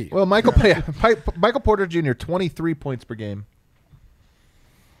player. CBD. Well, Michael Porter Jr., 23 points per game.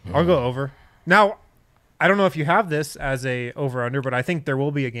 I'll go over. Now, I don't know if you have this as a over-under, but I think there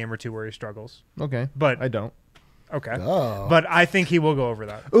will be a game or two where he struggles. Okay. But I don't. okay. Oh. But I think he will go over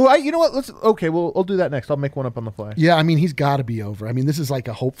that. Ooh, you know what? We'll do that next. I'll make one up on the fly. Yeah, I mean he's got to be over. I mean this is like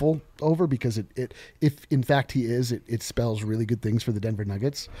a hopeful over because if in fact he is, it spells really good things for the Denver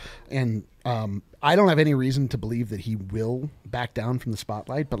Nuggets, and I don't have any reason to believe that he will back down from the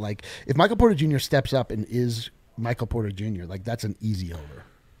spotlight. But like if Michael Porter Jr. steps up and is Michael Porter Jr., like that's an easy over.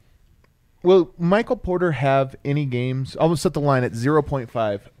 Will Michael Porter have any games? I'm going to set the line at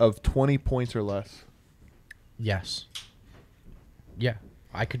 0.5 of 20 points or less. Yes. Yeah.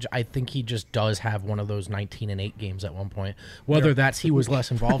 I think he just does have one of those 19-8 games at one point. Whether that's he was less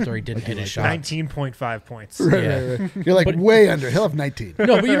involved or he didn't hit his shot. 19.5 points. Yeah. You're like way under. He'll have 19.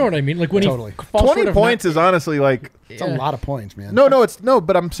 No, but you know what I mean. Like when Totally. he falls short 20 of points is honestly like... It's a lot of points, man. No,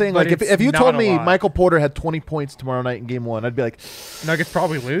 but I'm saying But like if it's you not told a me lot. Michael Porter had 20 points tomorrow night in game one, I'd be like, Nuggets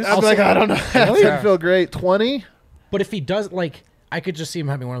probably lose. I don't know. That Yeah. doesn't feel great. 20? But if he does, like, I could just see him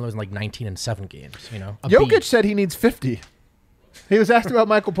having one of those like 19-7 games. You know, a Jokic beat. said he needs 50. He was asked about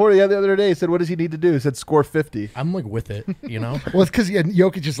Michael Porter the other day. He said, what does he need to do? He said, score 50. I'm like with it. You know. Well, it's because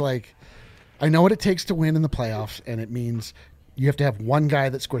Jokic is like, I know what it takes to win in the playoffs, and it means you have to have one guy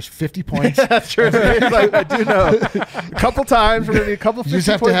that scores 50 points. That's true. I do know. A couple times, we're going to need a couple You just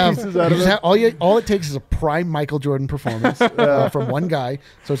have to 50-point have, pieces out of it. all it takes is a prime Michael Jordan performance from one guy.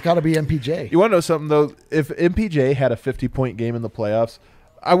 So it's got to be MPJ. You want to know something, though? If MPJ had a 50-point game in the playoffs,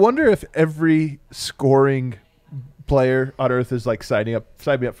 I wonder if every scoring player on earth is like sign me up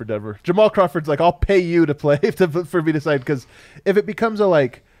for Denver. Jamal Crawford's like, I'll pay you to play for me to sign, because if it becomes a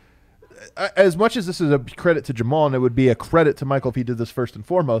like, as much as this is a credit to Jamal and it would be a credit to Michael if he did this first and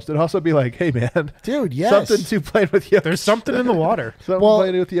foremost, it'd also be like, hey man, Dude, yes. something to playing with Yoke. There's something in the water. Something Well,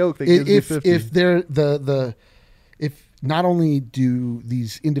 playing with Yoke that gives me if 50. if they're if not only do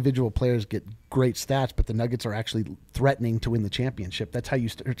these individual players get great stats, but the Nuggets are actually threatening to win the championship. That's how you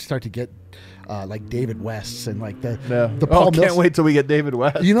start to get like David West and like the Paul can't Millsap. wait till we get David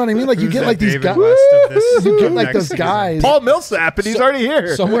West. You know what I mean? Like you Who's get that like these David guys. West of this You get like next those season? guys. Paul Millsap, and he's already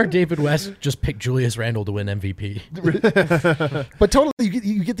here. Somewhere David West just picked Julius Randle to win MVP. But totally,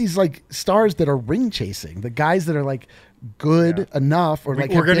 you get these like stars that are ring chasing. The guys that are like good enough, or like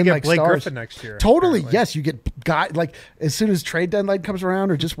We're have going to been, get like, Blake stars. Griffin next year. Totally, apparently. yes. You get guy like as soon as trade deadline comes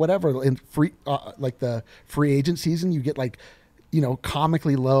around, or just whatever in free like the free agent season, you get like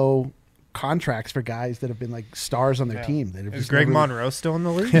comically low contracts for guys that have been like stars on their team. That have Is just Greg never- Monroe still in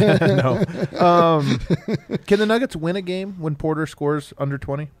the league? No. Can the Nuggets win a game when Porter scores under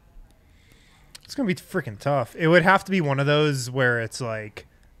 20? It's going to be freaking tough. It would have to be one of those where it's like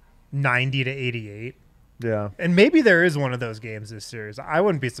 90 to 88. Yeah. And maybe there is one of those games this series. I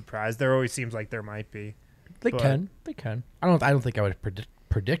wouldn't be surprised. There always seems like there might be. They But- can. They can. I don't think I would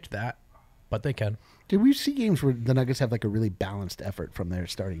predict that, but they can. Did we see games where the Nuggets have like a really balanced effort from their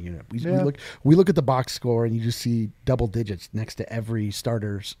starting unit? Yeah. We look at the box score and you just see double digits next to every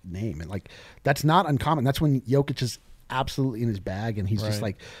starter's name, and like that's not uncommon. That's when Jokic is absolutely in his bag and he's just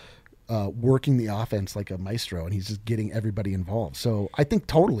Right. like working the offense like a maestro, and he's just getting everybody involved. So I think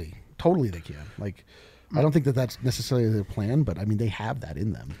totally they can. Like I don't think that that's necessarily their plan, but I mean they have that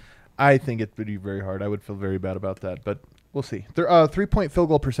in them. I think it would be very hard. I would feel very bad about that, but we'll see. 3-point field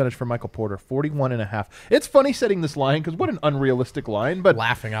goal percentage for Michael Porter, 41.5. It's funny setting this line because what an unrealistic line. But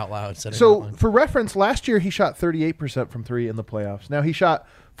Laughing out loud. setting that so line. for reference, last year he shot 38% from three in the playoffs. Now he shot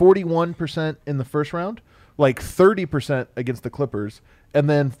 41% in the first round, like 30% against the Clippers, and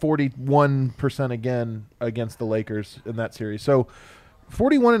then 41% again against the Lakers in that series. So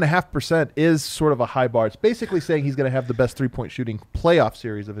 41.5% is sort of a high bar. It's basically saying he's going to have the best 3-point shooting playoff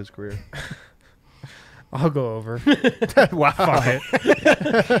series of his career. I'll go over. Wow. Fuck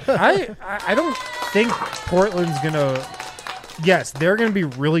it. I don't think Portland's going to... Yes, they're going to be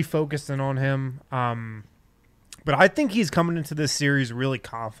really focusing on him. But I think he's coming into this series really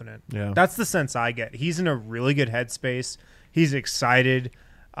confident. Yeah. That's the sense I get. He's in a really good headspace. He's excited.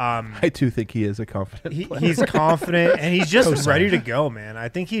 I too think he is a confident player. He's confident, and he's just ready to go, man. I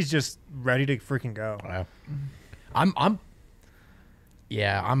think he's just ready to freaking go. Wow. I'm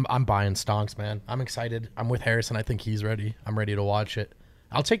buying stonks, man. I'm excited. I'm with Harrison. I think he's ready. I'm ready to watch it.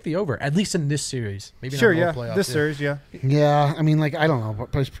 I'll take the over, at least in this series. Maybe Sure, not yeah. the whole playoffs, This series, yeah. Yeah, I mean, like, I don't know,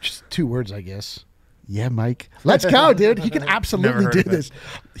 but it's just 2 words, I guess. Yeah, Mike. Let's go, dude. He can absolutely heard do of it. this.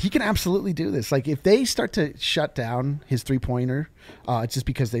 He can absolutely do this. Like, if they start to shut down his 3-pointer, it's just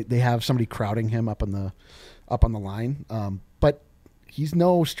because they have somebody crowding him up on the line. But he's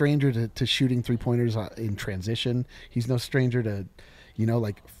no stranger to shooting 3-pointers in transition. He's no stranger to,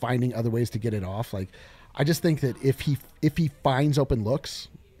 like finding other ways to get it off. Like, I just think that if he finds open looks,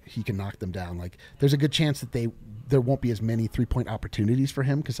 he can knock them down. Like, there's a good chance that there won't be as many 3-point opportunities for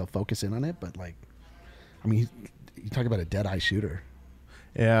him because they'll focus in on it. But like, I mean, you talk about a dead-eye shooter.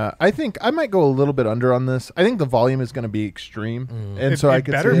 Yeah, I think I might go a little bit under on this. I think the volume is going to be extreme, and so I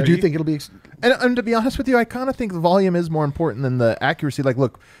could better see You it. do think it'll be? And to be honest with you, I kind of think the volume is more important than the accuracy. Like,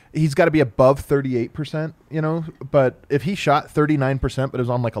 look, he's got to be above 38%, but if he shot 39% but it was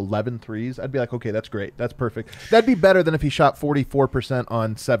on like 11 threes, I'd be like, okay, that's great. That's perfect. That'd be better than if he shot 44%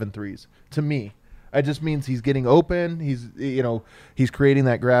 on 7 threes, to me. It just means he's getting open. He's creating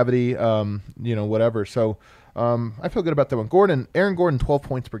that gravity, whatever. So I feel good about that one. Aaron Gordon, 12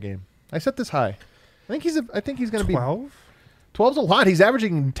 points per game. I set this high. I think he's going to be 12? 12's a lot. He's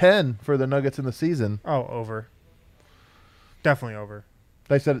averaging 10 for the Nuggets in the season. Oh, over. Definitely over.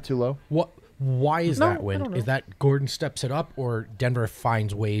 Did I set it too low? Why is No, that I win? don't know. Is that Gordon steps it up, or Denver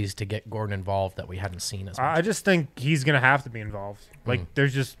finds ways to get Gordon involved that we hadn't seen as much? I just think he's going to have to be involved. Like,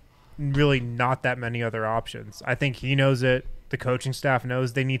 there's just really not that many other options. I think he knows it. The coaching staff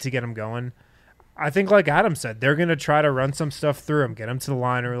knows they need to get him going. I think, like Adam said, they're going to try to run some stuff through him, get him to the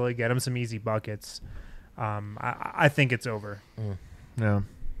line early, get him some easy buckets. I think it's over. Yeah.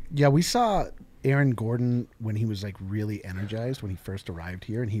 Yeah, we saw Aaron Gordon when he was like really energized when he first arrived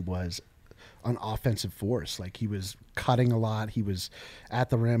here, and he was an offensive force. Like, he was cutting a lot. He was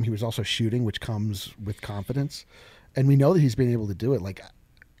at the rim. He was also shooting, which comes with confidence. And we know that he's been able to do it. Like,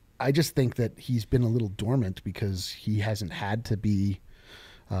 I just think that he's been a little dormant because he hasn't had to be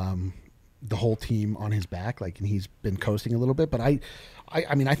the whole team on his back. Like, and he's been coasting a little bit. But I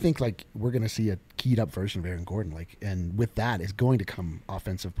mean, I think like we're going to see a keyed up version of Aaron Gordon. Like, and with that is going to come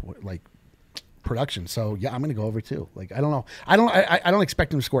offensive production. So yeah, I'm going to go over too. Like, I don't know. I don't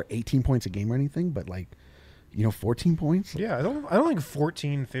expect him to score 18 points a game or anything, but like, 14 points. Yeah, I don't think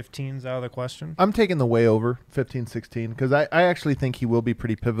 14, 15's out of the question. I'm taking the way over 15, 16 because I actually think he will be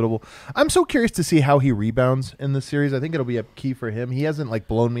pretty pivotal. I'm so curious to see how he rebounds in this series. I think it'll be a key for him. He hasn't like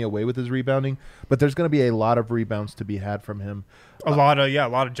blown me away with his rebounding, but there's going to be a lot of rebounds to be had from him. A lot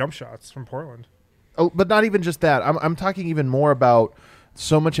of jump shots from Portland. Oh, but not even just that. I'm talking even more about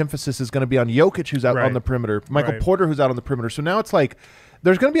so much emphasis is going to be on Jokic, who's out Right. on the perimeter, Michael Right. Porter, who's out on the perimeter. So now it's like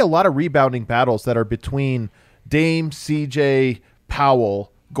there's going to be a lot of rebounding battles that are between Dame, CJ,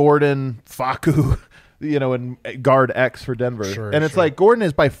 Powell, Gordon, Facu, and guard X for Denver. Sure, and it's sure. like Gordon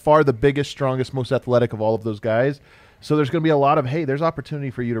is by far the biggest, strongest, most athletic of all of those guys. So there's going to be a lot of, hey, there's opportunity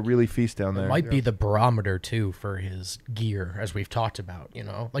for you to really feast down there. It might be the barometer too for his gear, as we've talked about.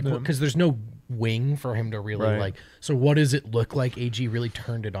 Like, because there's no wing for him to really Right. like. So what does it look like? AG really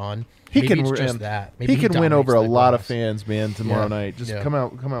turned it on. He Maybe can it's just win. that. Maybe He can win dominates over a the lot of glass. fans, man, tomorrow Yeah. night. Just Yeah. come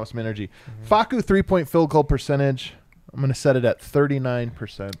out with some energy. Facu 3-point field goal percentage. I'm going to set it at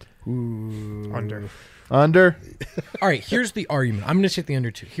 39%. Under. Under. All right, here's the argument. I'm going to take the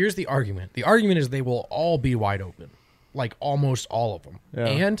under 2. Here's the argument. The argument is they will all be wide open, like almost all of them. Yeah.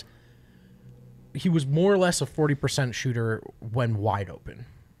 And he was more or less a 40% shooter when wide open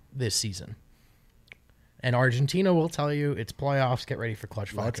this season. And Argentina will tell you it's playoffs. Get ready for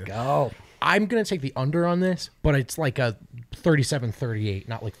clutch Let's vodka. go. I'm going to take the under on this, but it's like a 37-38,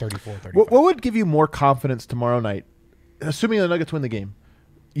 not like 34-35. What would give you more confidence tomorrow night, assuming the Nuggets win the game?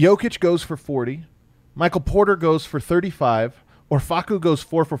 Jokic goes for 40, Michael Porter goes for 35, or Facu goes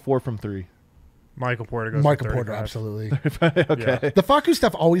 4 for 4 from 3? Michael Porter goes Michael for Porter, 35. absolutely. Okay. The Facu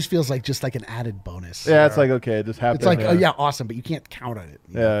stuff always feels like just like an added bonus. Yeah, it's like, okay, it just happened. It's like, oh yeah, awesome, but you can't count on it.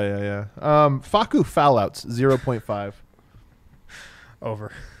 Yeah. Facu foul outs, 0.5.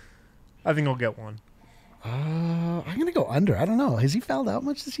 Over. I think he'll get one. I'm gonna go under. I don't know. Has he fouled out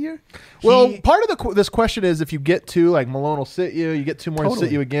much this year? Well, part of this question is if you get 2, like Malone will sit you get 2 more and sit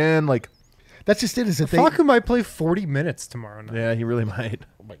Totally. you again. Like, That's just it. Is that they? Facu might play 40 minutes tomorrow night. yeah, he really might.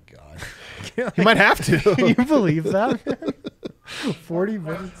 Oh my god. He might have to. Can you believe that? 40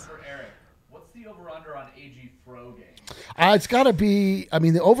 minutes. For Eric, what's the over/under on AG throw game? It's got to be. I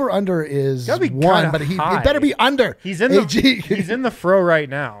mean, the over/under is Gotta be 1, kinda but it high. better be under. He's in the AG. he's in the fro right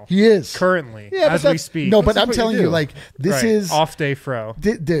now. He is currently Yeah, but as we that's- speak. No, but This is I'm what you telling do. you, like this Right, is off day fro.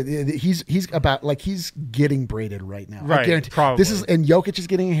 He's about like he's getting braided right now. I Right, guarantee. probably. This is and Jokic is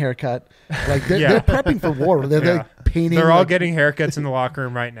getting a haircut. Like they're, Yeah. they're prepping for war. They're Yeah. like painting. They're all like, getting haircuts in the locker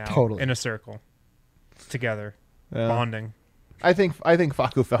room right now, Totally. in a circle, together, Yeah. bonding. I think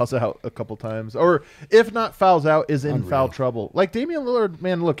Facu fouls out a couple times, or if not fouls out, is in Unreal. foul trouble. Like Damian Lillard,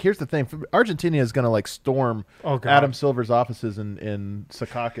 man. Look, here's the thing: Argentina is going to like storm Oh, God. Adam Silver's offices in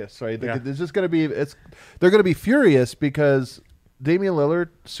Secaucus, right? Yeah. It's just going to be they're going to be furious because Damian Lillard,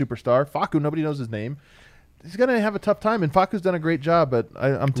 superstar, Facu, nobody knows his name. He's going to have a tough time, and Facu's done a great job. But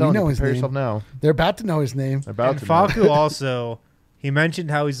I'm telling know you, his prepare name. yourself now. They're about to know his name. About And to know. Facu also, he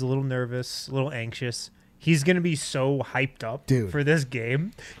mentioned how he's a little nervous, a little anxious. He's gonna be so hyped up, Dude. for this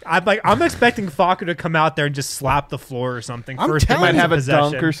game. I'm expecting Facu to come out there and just slap the floor or something. I'm first telling Might you. time have a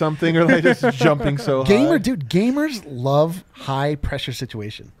possession. dunk or something, or like just jumping so high. Gamers love high pressure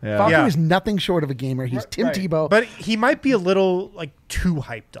situation. Yeah. Facu Yeah. is nothing short of a gamer. He's Tim right. Tebow. But he might be a little like too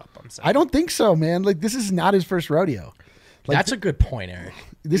hyped up. I'm saying. I don't think so, man. Like this is not his first rodeo. Like That's a good point, Eric.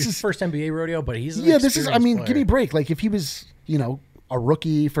 this His is first NBA rodeo, but he's an this is. I mean, experienced give me a player. break. Like if he was, a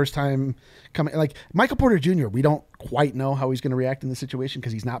rookie, first time coming, like Michael Porter Jr. We don't quite know how he's going to react in this situation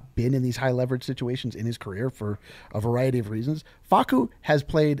because he's not been in these high leverage situations in his career for a variety of reasons. Facu has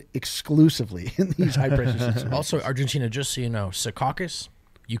played exclusively in these high pressure situations. Also, Argentina, just so you know, Secaucus,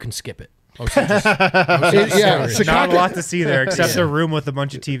 you can skip it. Yeah, Not Secaucus- a lot to see there except a room with a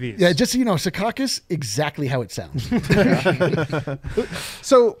bunch of TVs. Yeah, just so you know, Secaucus, exactly how it sounds.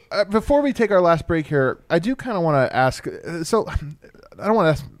 So before we take our last break here, I do kind of want to ask. So I don't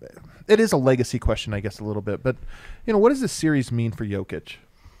want to ask. It is a legacy question, I guess, a little bit. But what does this series mean for Jokic?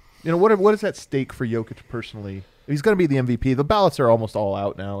 What is at stake for Jokic personally? He's going to be the MVP. The ballots are almost all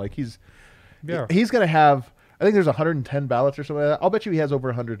out now. Like he's going to have. I think there's 110 ballots or something like that. I'll bet you he has over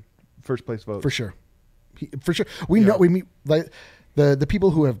 100 first place votes. For sure. For sure. We know we meet like the people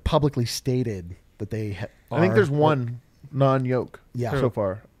who have publicly stated that they I think there's one non-Yoke Yeah. so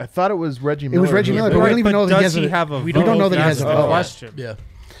far. I thought it was Reggie It Miller. was Reggie who- Miller, but we don't even know that he does has he a- have a we vote? don't know that he That's has a the vote. question. Yeah.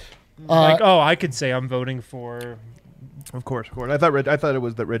 Like, I could say I'm voting for. Of course. I thought it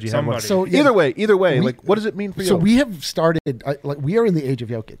was that Reggie had one. Somebody. So, yeah, Either way, we- like what does it mean for you? So we have started like we are in the age of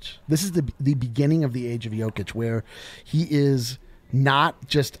Jokic. This is the beginning of the age of Jokic, where he is not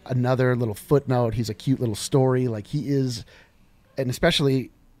just another little footnote. He's a cute little story. Like he is, and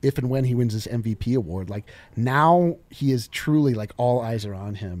especially if and when he wins this MVP award, like now he is truly like all eyes are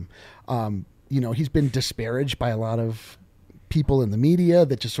on him. He's been disparaged by a lot of people in the media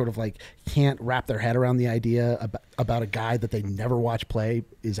that just sort of like can't wrap their head around the idea about a guy that they never watch play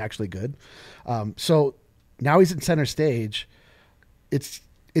is actually good. So now he's in center stage.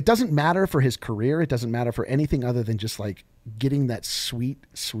 It doesn't matter for his career. It doesn't matter for anything other than just like getting that sweet,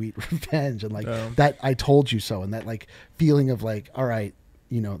 sweet revenge and like that I told you so. And that like feeling of like, all right,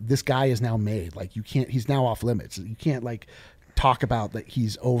 this guy is now made. Like he's now off limits. You can't like talk about that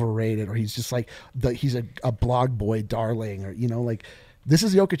he's overrated or he's just like he's a blog boy darling or like this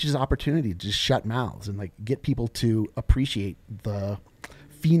is Jokic's opportunity to just shut mouths and like get people to appreciate the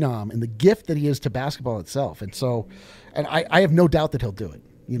phenom and the gift that he is to basketball itself. And so, and I have no doubt that he'll do it.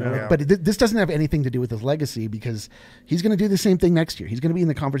 Yeah. But this doesn't have anything to do with his legacy because he's going to do the same thing next year. He's going to be in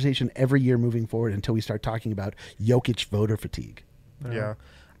the conversation every year moving forward until we start talking about Jokic voter fatigue. Yeah.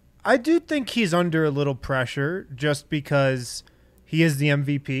 I do think he's under a little pressure just because he is the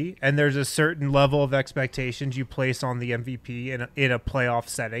MVP and there's a certain level of expectations you place on the MVP in a playoff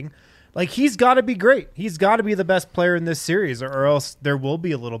setting. Like he's got to be great. He's got to be the best player in this series or else there will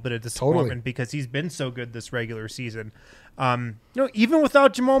be a little bit of disappointment because he's been so good this regular season. Even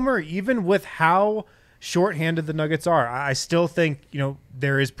without Jamal Murray, even with how shorthanded the Nuggets are, I still think,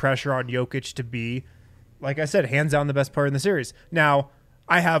 there is pressure on Jokic to be, like I said, hands down the best player in the series. Now,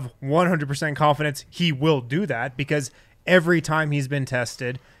 I have 100% confidence he will do that because every time he's been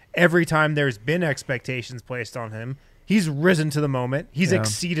tested, every time there's been expectations placed on him, he's risen to the moment. He's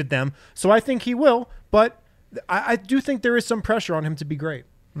exceeded them. So I think he will, but I do think there is some pressure on him to be great.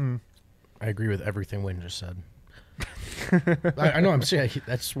 I agree with everything Wynn just said. I know. I'm saying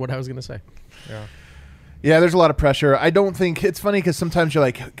that's what I was going to say. Yeah, there's a lot of pressure. I don't think it's funny because sometimes you're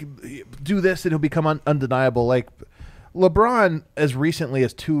like, do this and it'll become undeniable. Like LeBron, as recently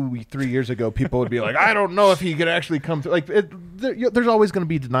as 2-3 years ago, people would be like, I don't know if he could actually come through. Like, there's always going to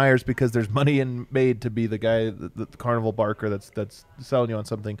be deniers because there's money made to be the guy, the carnival barker that's selling you on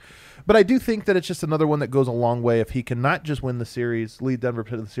something. But I do think that it's just another one that goes a long way if he can not just win the series, lead Denver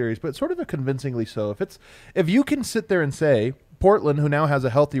to the series, but sort of a convincingly so. If you can sit there and say, Portland, who now has a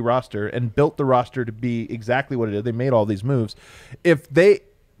healthy roster and built the roster to be exactly what it is, they made all these moves. If they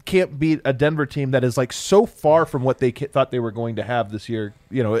can't beat a Denver team that is like so far from what they thought they were going to have this year,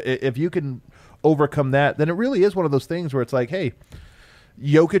 if you can overcome that, then it really is one of those things where it's like, hey,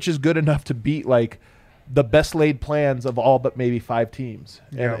 Jokic is good enough to beat like the best laid plans of all but maybe 5 teams,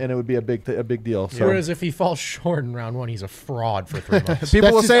 and it would be a big deal. So. Whereas if he falls short in round 1, he's a fraud for 3 months.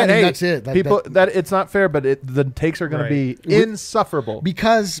 People will say, "Hey, that's it." That it's not fair," but the takes are going to be insufferable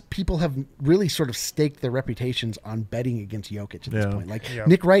because people have really sort of staked their reputations on betting against Jokic at this point. Like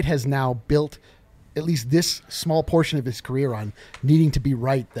Nick Wright has now built at least this small portion of his career on needing to be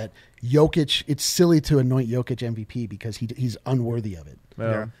right that Jokic. It's silly to anoint Jokic MVP because he's unworthy of it.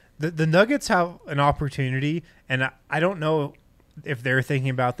 Yeah. The Nuggets have an opportunity, and I don't know if they're thinking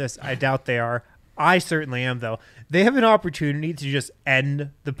about this. I doubt they are. I certainly am, though. They have an opportunity to just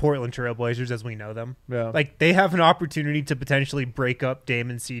end the Portland Trailblazers as we know them. Yeah. Like, they have an opportunity to potentially break up Dame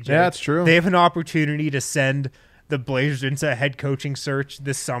and CJ. Yeah, that's true. They have an opportunity to send the Blazers into a head coaching search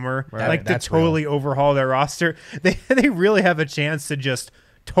this summer, like to totally overhaul their roster. They really have a chance to just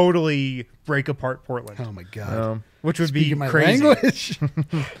totally break apart Portland. Oh, my God. Which would Speaking be my crazy. language.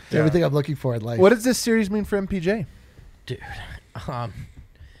 Everything I'm looking for in life. What does this series mean for MPJ? Dude, I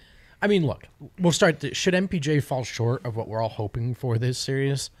mean, look, we'll start. Should MPJ fall short of what we're all hoping for this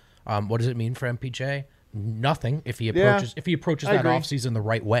series, what does it mean for MPJ? Nothing if he approaches that offseason the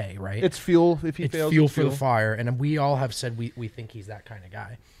right way, right? It's fuel if he fails. Fuel for the fire, and we all have said we think he's that kind of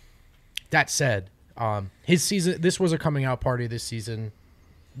guy. That said, his season. This was a coming out party this season.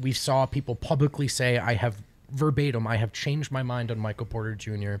 We saw people publicly say, I have changed my mind on Michael Porter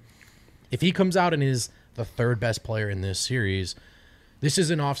Jr. If he comes out and is the 3rd best player in this series, this is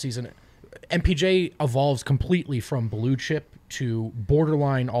an offseason. MPJ evolves completely from blue chip to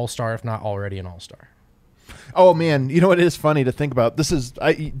borderline all-star, if not already an all-star. Oh, man. You know what? It is funny to think about. This is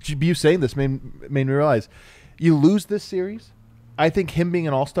you saying this made me realize. You lose this series, I think him being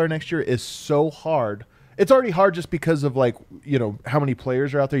an all-star next year is so hard. It's already hard just because of how many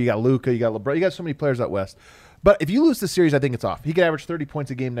players are out there. You got Luka, you got LeBron, you got so many players out west. But if you lose this series, I think it's off. He could average 30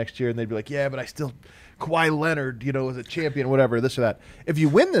 points a game next year, and they'd be like, yeah, but I still Kawhi Leonard, is a champion, whatever, this or that. If you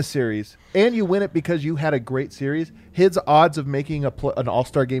win this series and you win it because you had a great series, his odds of making an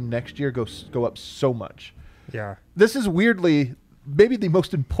all-star game next year go up so much. Yeah. This is weirdly maybe the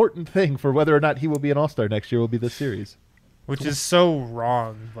most important thing for whether or not he will be an all-star next year will be this series. Which is so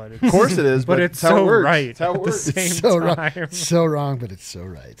wrong, but of course it is, but it's how so it works. right. It's how it works. It's so wrong. So wrong, but it's so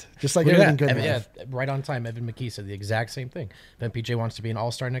right. Just like everything good. Yeah, right on time. Evan McKee said the exact same thing. If MPJ wants to be an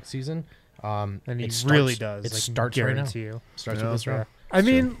all-star next season, and he really does. It starts right now. Starts with this round. I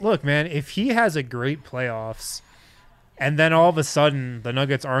mean, look, man, if he has a great playoffs, and then all of a sudden the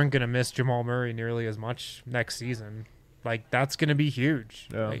Nuggets aren't going to miss Jamal Murray nearly as much next season, like that's going to be huge.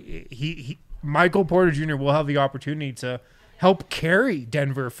 Yeah. Like, Michael Porter Jr. will have the opportunity to help carry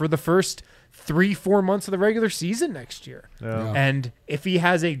Denver for the first 3-4 months of the regular season next year. Yeah. And if he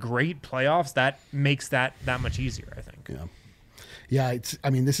has a great playoffs, that makes that much easier, I think. Yeah.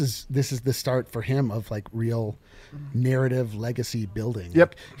 This is the start for him of like real narrative legacy building.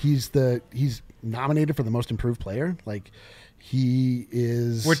 Yep. Like, he's nominated for the most improved player. Like he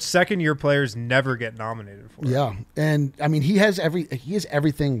is, which second-year players never get nominated for. Yeah. And I mean, he has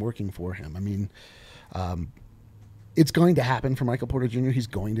everything working for him. I mean, it's going to happen for Michael Porter Jr. He's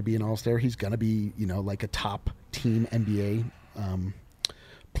going to be an all-star. He's going to be, like a top team NBA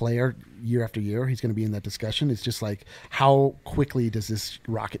player year after year. He's going to be in that discussion. It's just like, how quickly does this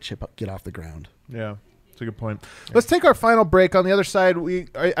rocket ship get off the ground? Yeah. That's a good point. Let's take our final break. On the other side,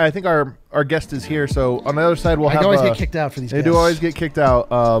 I think our guest is here. So on the other side, we'll have. I always get kicked out for these. They do always get kicked out,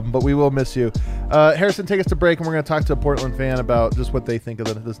 but we will miss you. Harrison, take us to break, and we're going to talk to a Portland fan about just what they think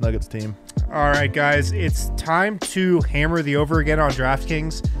of this Nuggets team. All right, guys, it's time to hammer the over again on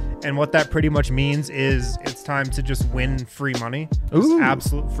DraftKings. And what that pretty much means is it's time to just win free money. Just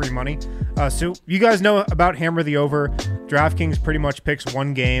absolute free money. So you guys know about Hammer the Over. DraftKings pretty much picks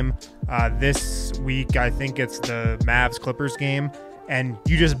one game. This week, I think it's the Mavs-Clippers game. And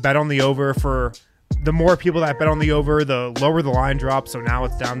you just bet on the over. For the more people that bet on the over, the lower the line drops. So now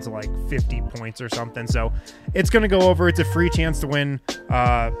it's down to like 50 points or something. So it's going to go over. It's a free chance to win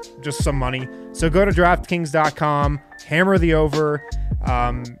just some money. So go to DraftKings.com, hammer the over.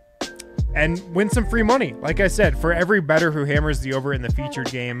 and win some free money. Like I said, for every bettor who hammers the over in the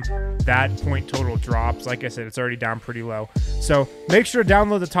featured game, that point total drops. Like I said, it's already down pretty low. So make sure to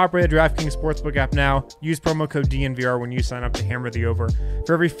download the top-rated DraftKings Sportsbook app now. Use promo code DNVR when you sign up to hammer the over.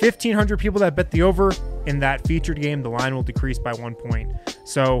 For every 1,500 people that bet the over in that featured game, the line will decrease by 1 point.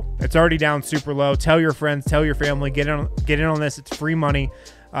 So it's already down super low. Tell your friends, tell your family, get in on this. It's free money.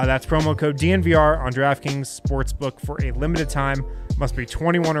 That's promo code DNVR on DraftKings Sportsbook for a limited time. Must be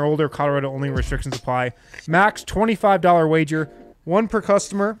 21 or older. Colorado only. Restrictions apply. Max $25 wager. One per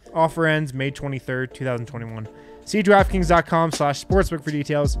customer. Offer ends May 23rd, 2021. See DraftKings.com/sportsbook for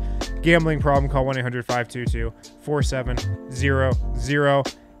details. Gambling problem, call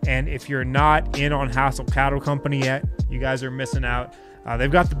 1-800-522-4700. And if you're not in on Hassel Cattle Company yet, you guys are missing out.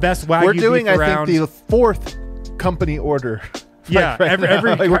 They've got the best Wagyu We're doing, beef I around. think, the 4th company order. Yeah, Right now.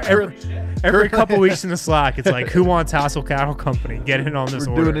 every couple weeks in the Slack, it's like, who wants Hassel Cattle Company? Get in on this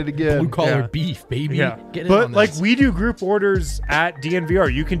We're order. doing it again. Blue collar Yeah. beef, baby. Yeah, Get in but on like this. we do group orders at DNVR.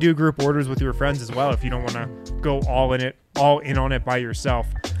 You can do group orders with your friends as well if you don't want to go all in on it by yourself.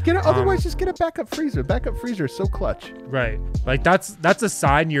 Otherwise, just get a backup freezer. Backup freezer is so clutch. Right, like that's a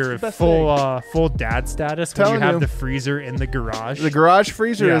sign you're best full dad status when you Telling have you. the freezer in the garage. The garage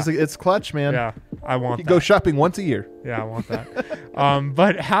freezer Yeah. it's clutch, man. Yeah, I want You that. go shopping once a year. Yeah, I want that.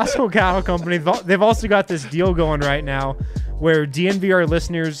 But Hassel Cattle Company, they've also got this deal going right now where DNVR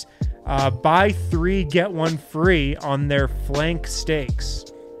listeners buy 3, get 1 free on their flank steaks.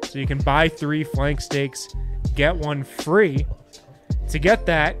 So you can buy 3 flank steaks, get 1 free. To get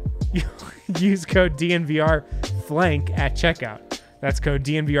that, use code DNVR flank at checkout. That's code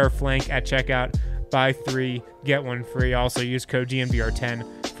DNVR flank at checkout. Buy 3, get 1 free. Also use code DNVR10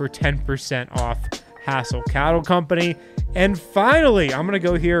 for 10% off Hassel Cattle Company. And finally, I'm going to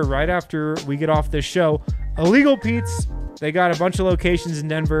go here right after we get off this show. Illegal Pete's. They got a bunch of locations in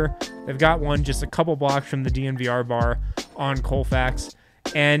Denver. They've got one just a couple blocks from the DNVR bar on Colfax.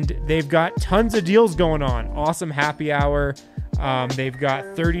 And they've got tons of deals going on. Awesome happy hour. They've got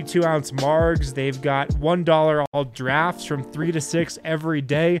 32-ounce margs. They've got $1 all drafts from 3 to 6 every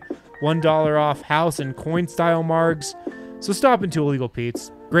day. $1 off house and coin style margs. So stop into Illegal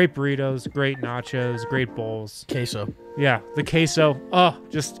Pete's. Great burritos, great nachos, great bowls. queso. Yeah, the queso. Oh,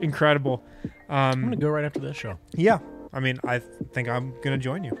 just incredible. I'm gonna go right after this show. Yeah, I mean, I think I'm gonna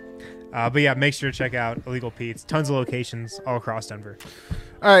join you. But yeah, make sure to check out Illegal Pete's. Tons of locations all across Denver.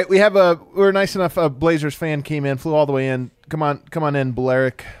 All right, we're nice enough. A Blazers fan came in, flew all the way in. Come on in,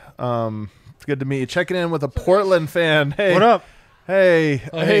 Blarick. It's good to meet you. Checking in with a Portland fan. Hey, What up? Hey,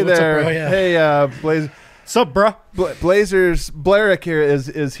 Oh, hey hey, what's up, there. bro? Yeah. Hey, Blazers. Sup, bruh? Blazers. Blarick here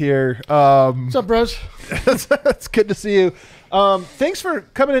is here. What's up, bros? It's good to see you. Thanks for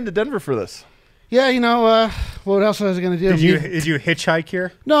coming into Denver for this. Yeah, what else was I going to do? Did you hitchhike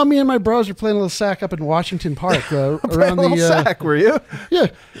here? No, me and my bros were playing a little sack up in Washington Park around Playing a little sack, were you?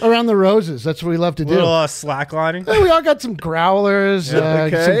 around the roses. That's what we love to do. Little slacklining. Yeah, we all got some growlers,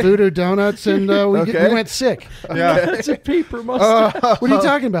 Okay. some voodoo donuts, and we Okay. went sick. Yeah. It's a paper mustache. What are you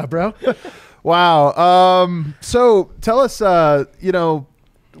talking about, bro? Wow. So tell us,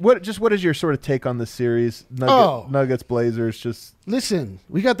 what is your sort of take on this series? Nuggets, Blazers, just Listen,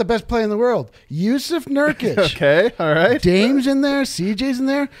 we got the best player in the world, Yusuf Nurkic. okay. All right. Dame's in there, CJ's in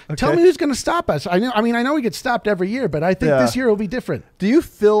there. Tell me who's going to stop us. I know we get stopped every year, but I think Yeah. this year will be different. Do you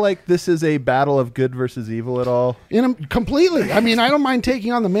feel like this is a battle of good versus evil at all? Completely. I mean, I don't mind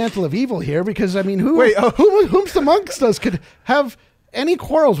taking on the mantle of evil here because I mean, whomst amongst us could have any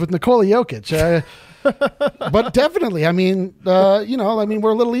quarrels with Nikola Jokic? But definitely, I mean, we're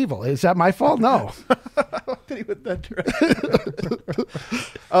a little evil. Is that my fault? No. Did he with that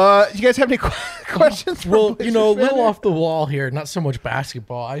you guys have any questions? Well, for a little off the wall here. Not so much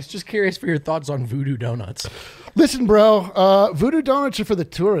basketball. I was just curious for your thoughts on voodoo donuts. Listen, bro, voodoo donuts are for the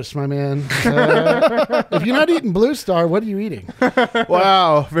tourists, my man. If you're not eating Blue Star, what are you eating?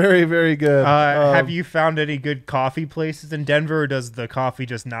 Wow, very, very good. Have you found any good coffee places in Denver, or does the coffee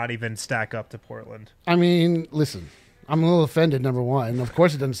just not even stack up to Portland? I mean, listen, I'm a little offended, number one. Of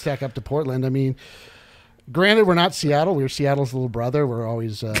course, it doesn't stack up to Portland. I mean, granted, we're not Seattle. We're Seattle's little brother. We're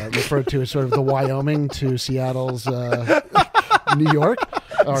always referred to as sort of the Wyoming to Seattle's New York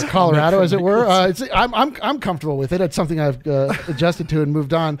or Colorado, as it were. I'm comfortable with it. It's something I've adjusted to and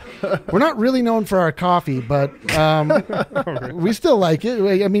moved on. We're not really known for our coffee, but we still like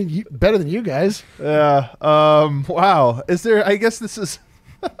it. I mean, better than you guys. Yeah. Wow. Is there? I guess this is.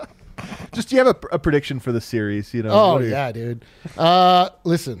 Just do you have a prediction for the series? Oh what are you- yeah, dude.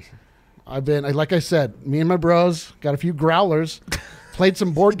 Listen, like I said, me and my bros got a few growlers. Played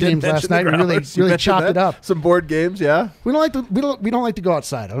some board games last night and really chopped it up. Some board games, yeah. We don't like to go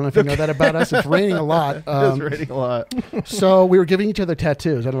outside. I don't know if you know that about us. It's raining a lot. It's raining a lot. So we were giving each other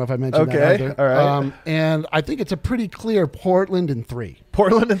tattoos. I don't know if I mentioned that either. All right. And I think it's a pretty clear Portland in 3.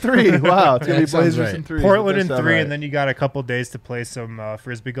 Portland in 3. Wow, it's gonna be That sounds Blazers right. in 3. Portland in That 3, sounds and then you got a couple days to play some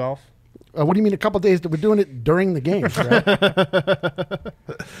frisbee golf. What do you mean a couple days? We're doing it during the games, right?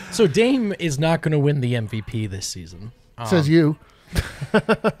 So Dame is not going to win the MVP this season. Says you.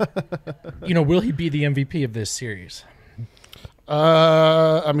 Will he be the MVP of this series?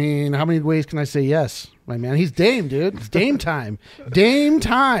 I mean, how many ways can I say yes, my man? He's Dame, dude. It's Dame time. Dame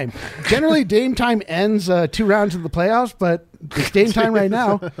time. Generally, Dame time ends 2 rounds of the playoffs, but it's Dame time right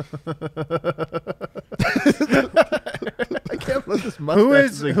now. I can't believe this mustache Who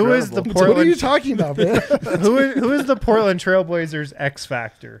is the incredible. Portland? What are you talking about, man? who is the Portland Trailblazers X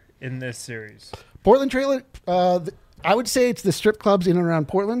factor in this series? Portland Trailer, I would say it's the strip clubs in and around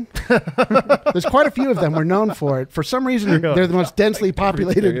Portland. There's quite a few of them. We're known for it. For some reason, they're the most densely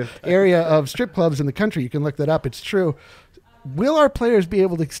populated area of strip clubs in the country. You can look that up. It's true. Will our players be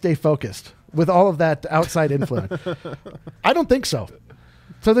able to stay focused with all of that outside influence? I don't think so.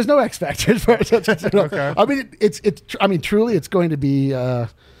 So there's no X factor as far as that's concerned. Okay. I mean, truly, it's going to be our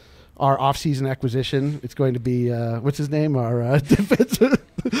off-season acquisition. It's going to be what's his name? Our defensive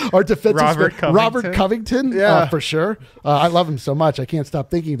Robert Covington. Yeah. For sure. I love him so much. I can't stop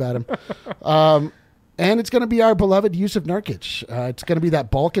thinking about him. And it's going to be our beloved Yusuf Nurkic. It's going to be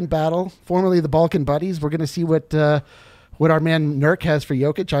that Balkan battle, formerly the Balkan Buddies. We're going to see what our man Nurk has for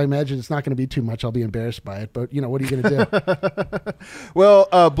Jokic. I imagine it's not going to be too much. I'll be embarrassed by it. But, what are you going to do? Well,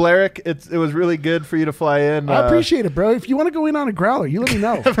 Blarick, it was really good for you to fly in. I appreciate it, bro. If you want to go in on a growler, you let me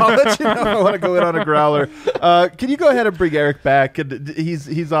know. I'll let you know if I want to go in on a growler. Can you go ahead and bring Eric back?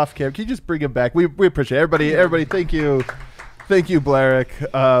 He's off camera. Can you just bring him back? We appreciate it. Everybody, thank you. Thank you, Blarick.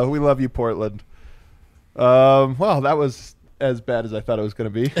 We love you, Portland. Well, that was as bad as I thought it was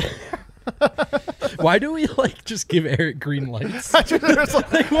going to be. Why do we just give Eric green lights? He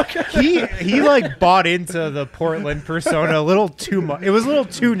bought into the Portland persona a little too much. It was a little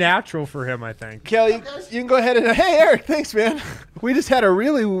too natural for him, I think. Kelly, you can go ahead and hey, Eric, thanks, man. We just had a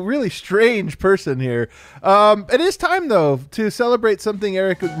really, really strange person here. It is time though to celebrate something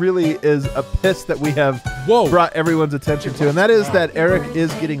Eric really is pissed that we have brought everyone's attention to, and that is that Eric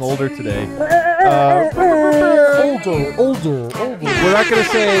is getting older today. Older. We're not going to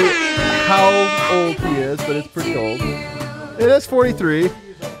say how old he is, but it's pretty old. It is 43.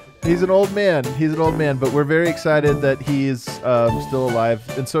 He's an old man. But we're very excited that he's still alive,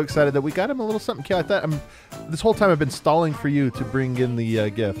 and so excited that we got him a little something. Kel, I thought this whole time I've been stalling for you to bring in the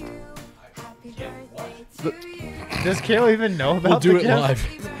gift. Does Kale even know about We'll do the it gift?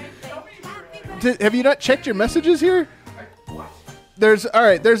 live. Have you not checked your messages here? There's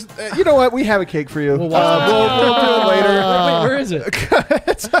you know what? We have a cake for you. We'll do it later. Wait, where is it?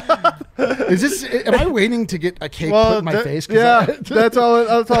 Is this? Am I waiting to get a cake put in my face? Yeah, that's all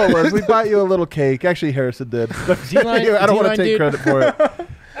it was. We bought you a little cake. Actually, Harrison did. I don't want to take credit for it.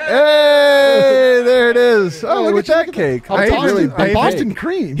 Hey, there it is. Oh, look at that cake. Boston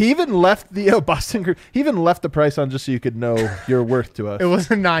cream. He even left the Boston cream. He even left the price on just so you could know your worth to us. It was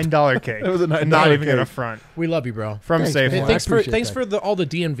a $9 cake. It was a $9 Not even cake. gonna front. We love you, bro. From Thanks, Safeway. man. Thanks for appreciate that. all the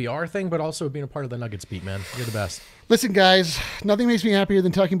DNVR thing, but also being a part of the Nuggets beat, man. You're the best. Listen, guys, nothing makes me happier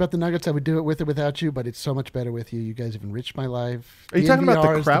than talking about the Nuggets. I would do it with or without you, but it's so much better with you. You guys have enriched my life. Are you talking about the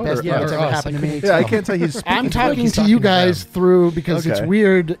DNVR is crowd best or thing that's us? ever I happened to me. Yeah, I can't tell he's. I'm like talking he's to you talking to guys them. through because it's Okay.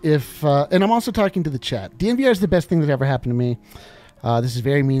 weird if, and I'm also talking to the chat. DNVR is the best thing that ever happened to me. This is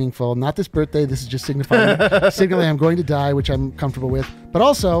very meaningful. Not this birthday. This is just signaling I'm going to die, which I'm comfortable with. But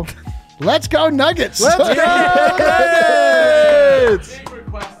also, let's go Nuggets. Let's go! Nuggets! Big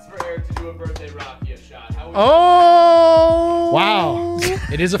requests for Eric to do a birthday Raffia shot. How would Oh! Wow.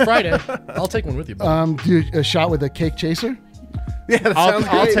 It is a Friday. I'll take one with you, bro. Do a shot with a cake chaser. Yeah, that I'll sounds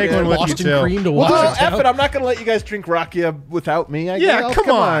great, take man. one with you Boston too. cream to Well, wash it F down. it. I'm not going to let you guys drink Rakia without me. Yeah, come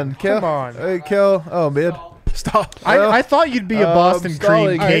on. Kel. Come on. Hey, Kel. Oh, man. Stop. I thought you'd be a Boston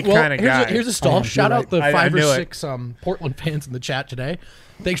stalling. cream All cake All right, kind of here's guy. A, here's a stall. am, Shout you're out the right. I 5 or knew it. 6 Portland fans in the chat today.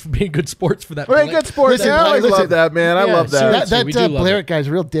 Thanks for being good sports for that. Hey, delay. good sports. Listen, Yeah, I always listen. love that, man. I Yeah, love that. seriously. That we do love Blarick it. guy's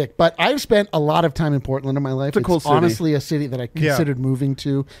a real dick. But I've spent a lot of time in Portland in my life. It's a cool city. Honestly a city that I considered moving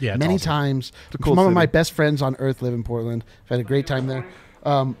to Yeah, it's many awesome. times. a cool Some of my city. best friends on earth live in Portland. I've had a great time there.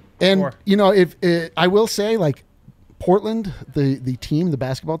 And Sure. you know, if I will say, like, Portland, the team, the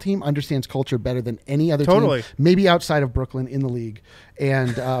basketball team, understands culture better than any other Totally. team, maybe outside of Brooklyn in the league.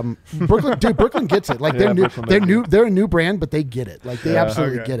 And Brooklyn gets it. Like Yeah, they're Brooklyn does. they're a new brand, but they get it. Like they Yeah.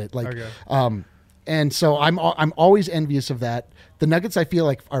 absolutely Okay. get it. Like Okay. And so I'm always envious of that. The Nuggets, I feel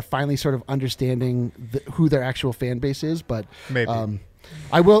like, are finally sort of understanding who their actual fan base is. But Maybe.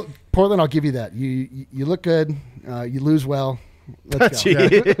 I will Portland. I'll give you that. You look good. You lose well. Let's go.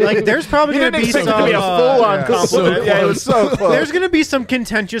 Like, there's probably You going didn't to be expect it to some be a full-on compliment. Yeah, it was so close. There's going to be some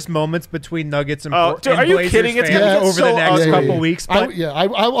contentious moments between Nuggets and, Oh, dude, and are you Blazers kidding? It's fans gonna get over so the next ugly. couple weeks. But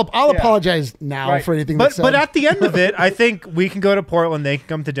I'll apologize now Right. for anything. But that's said. at the end of it, I think we can go to Portland. They can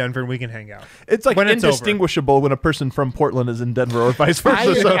come to Denver, and we can hang out. It's like when it's indistinguishable when a person from Portland is in Denver or vice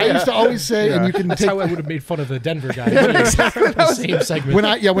versa. I used to always say, and you can That's take how I would have made fun of the Denver guy. The same segment. when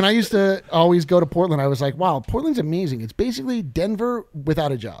I used to always go to Portland, I was like, wow, Portland's amazing. It's basically Denver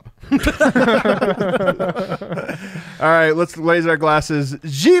without a job. All right, let's raise our glasses.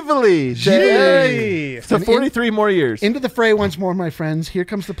 Givali. Yay! To 43 more years. Into the fray once more, my friends. Here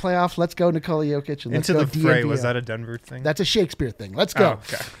comes the playoffs. Let's go, Nikola Jokic. And let's Into go the fray. DNVR. Was that a Denver thing? That's a Shakespeare thing. Let's oh, go.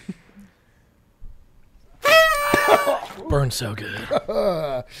 okay. Burn so good.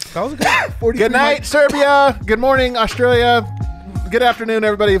 That was good. 43 Good night, Serbia. Good morning, Australia. Good afternoon,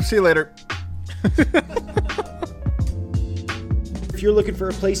 everybody. See you later. If you're looking for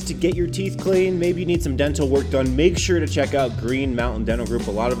a place to get your teeth clean, maybe you need some dental work done, make sure to check out Green Mountain Dental Group.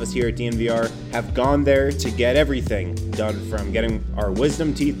 A lot of us here at DNVR have gone there to get everything done, from getting our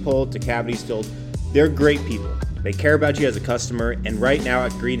wisdom teeth pulled to cavities filled. They're great people. They care about you as a customer, and right now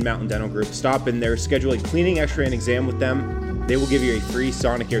at Green Mountain Dental Group, stop in there, schedule a cleaning, x-ray, and exam with them. They will give you a free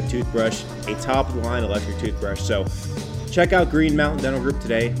Sonicare toothbrush, a top-of-the-line electric toothbrush. So check out Green Mountain Dental Group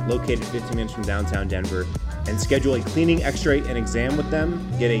today, located 15 minutes from downtown Denver, and schedule a cleaning, x-ray, and exam with them.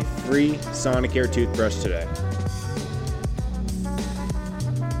 Get a free Sonicare toothbrush today.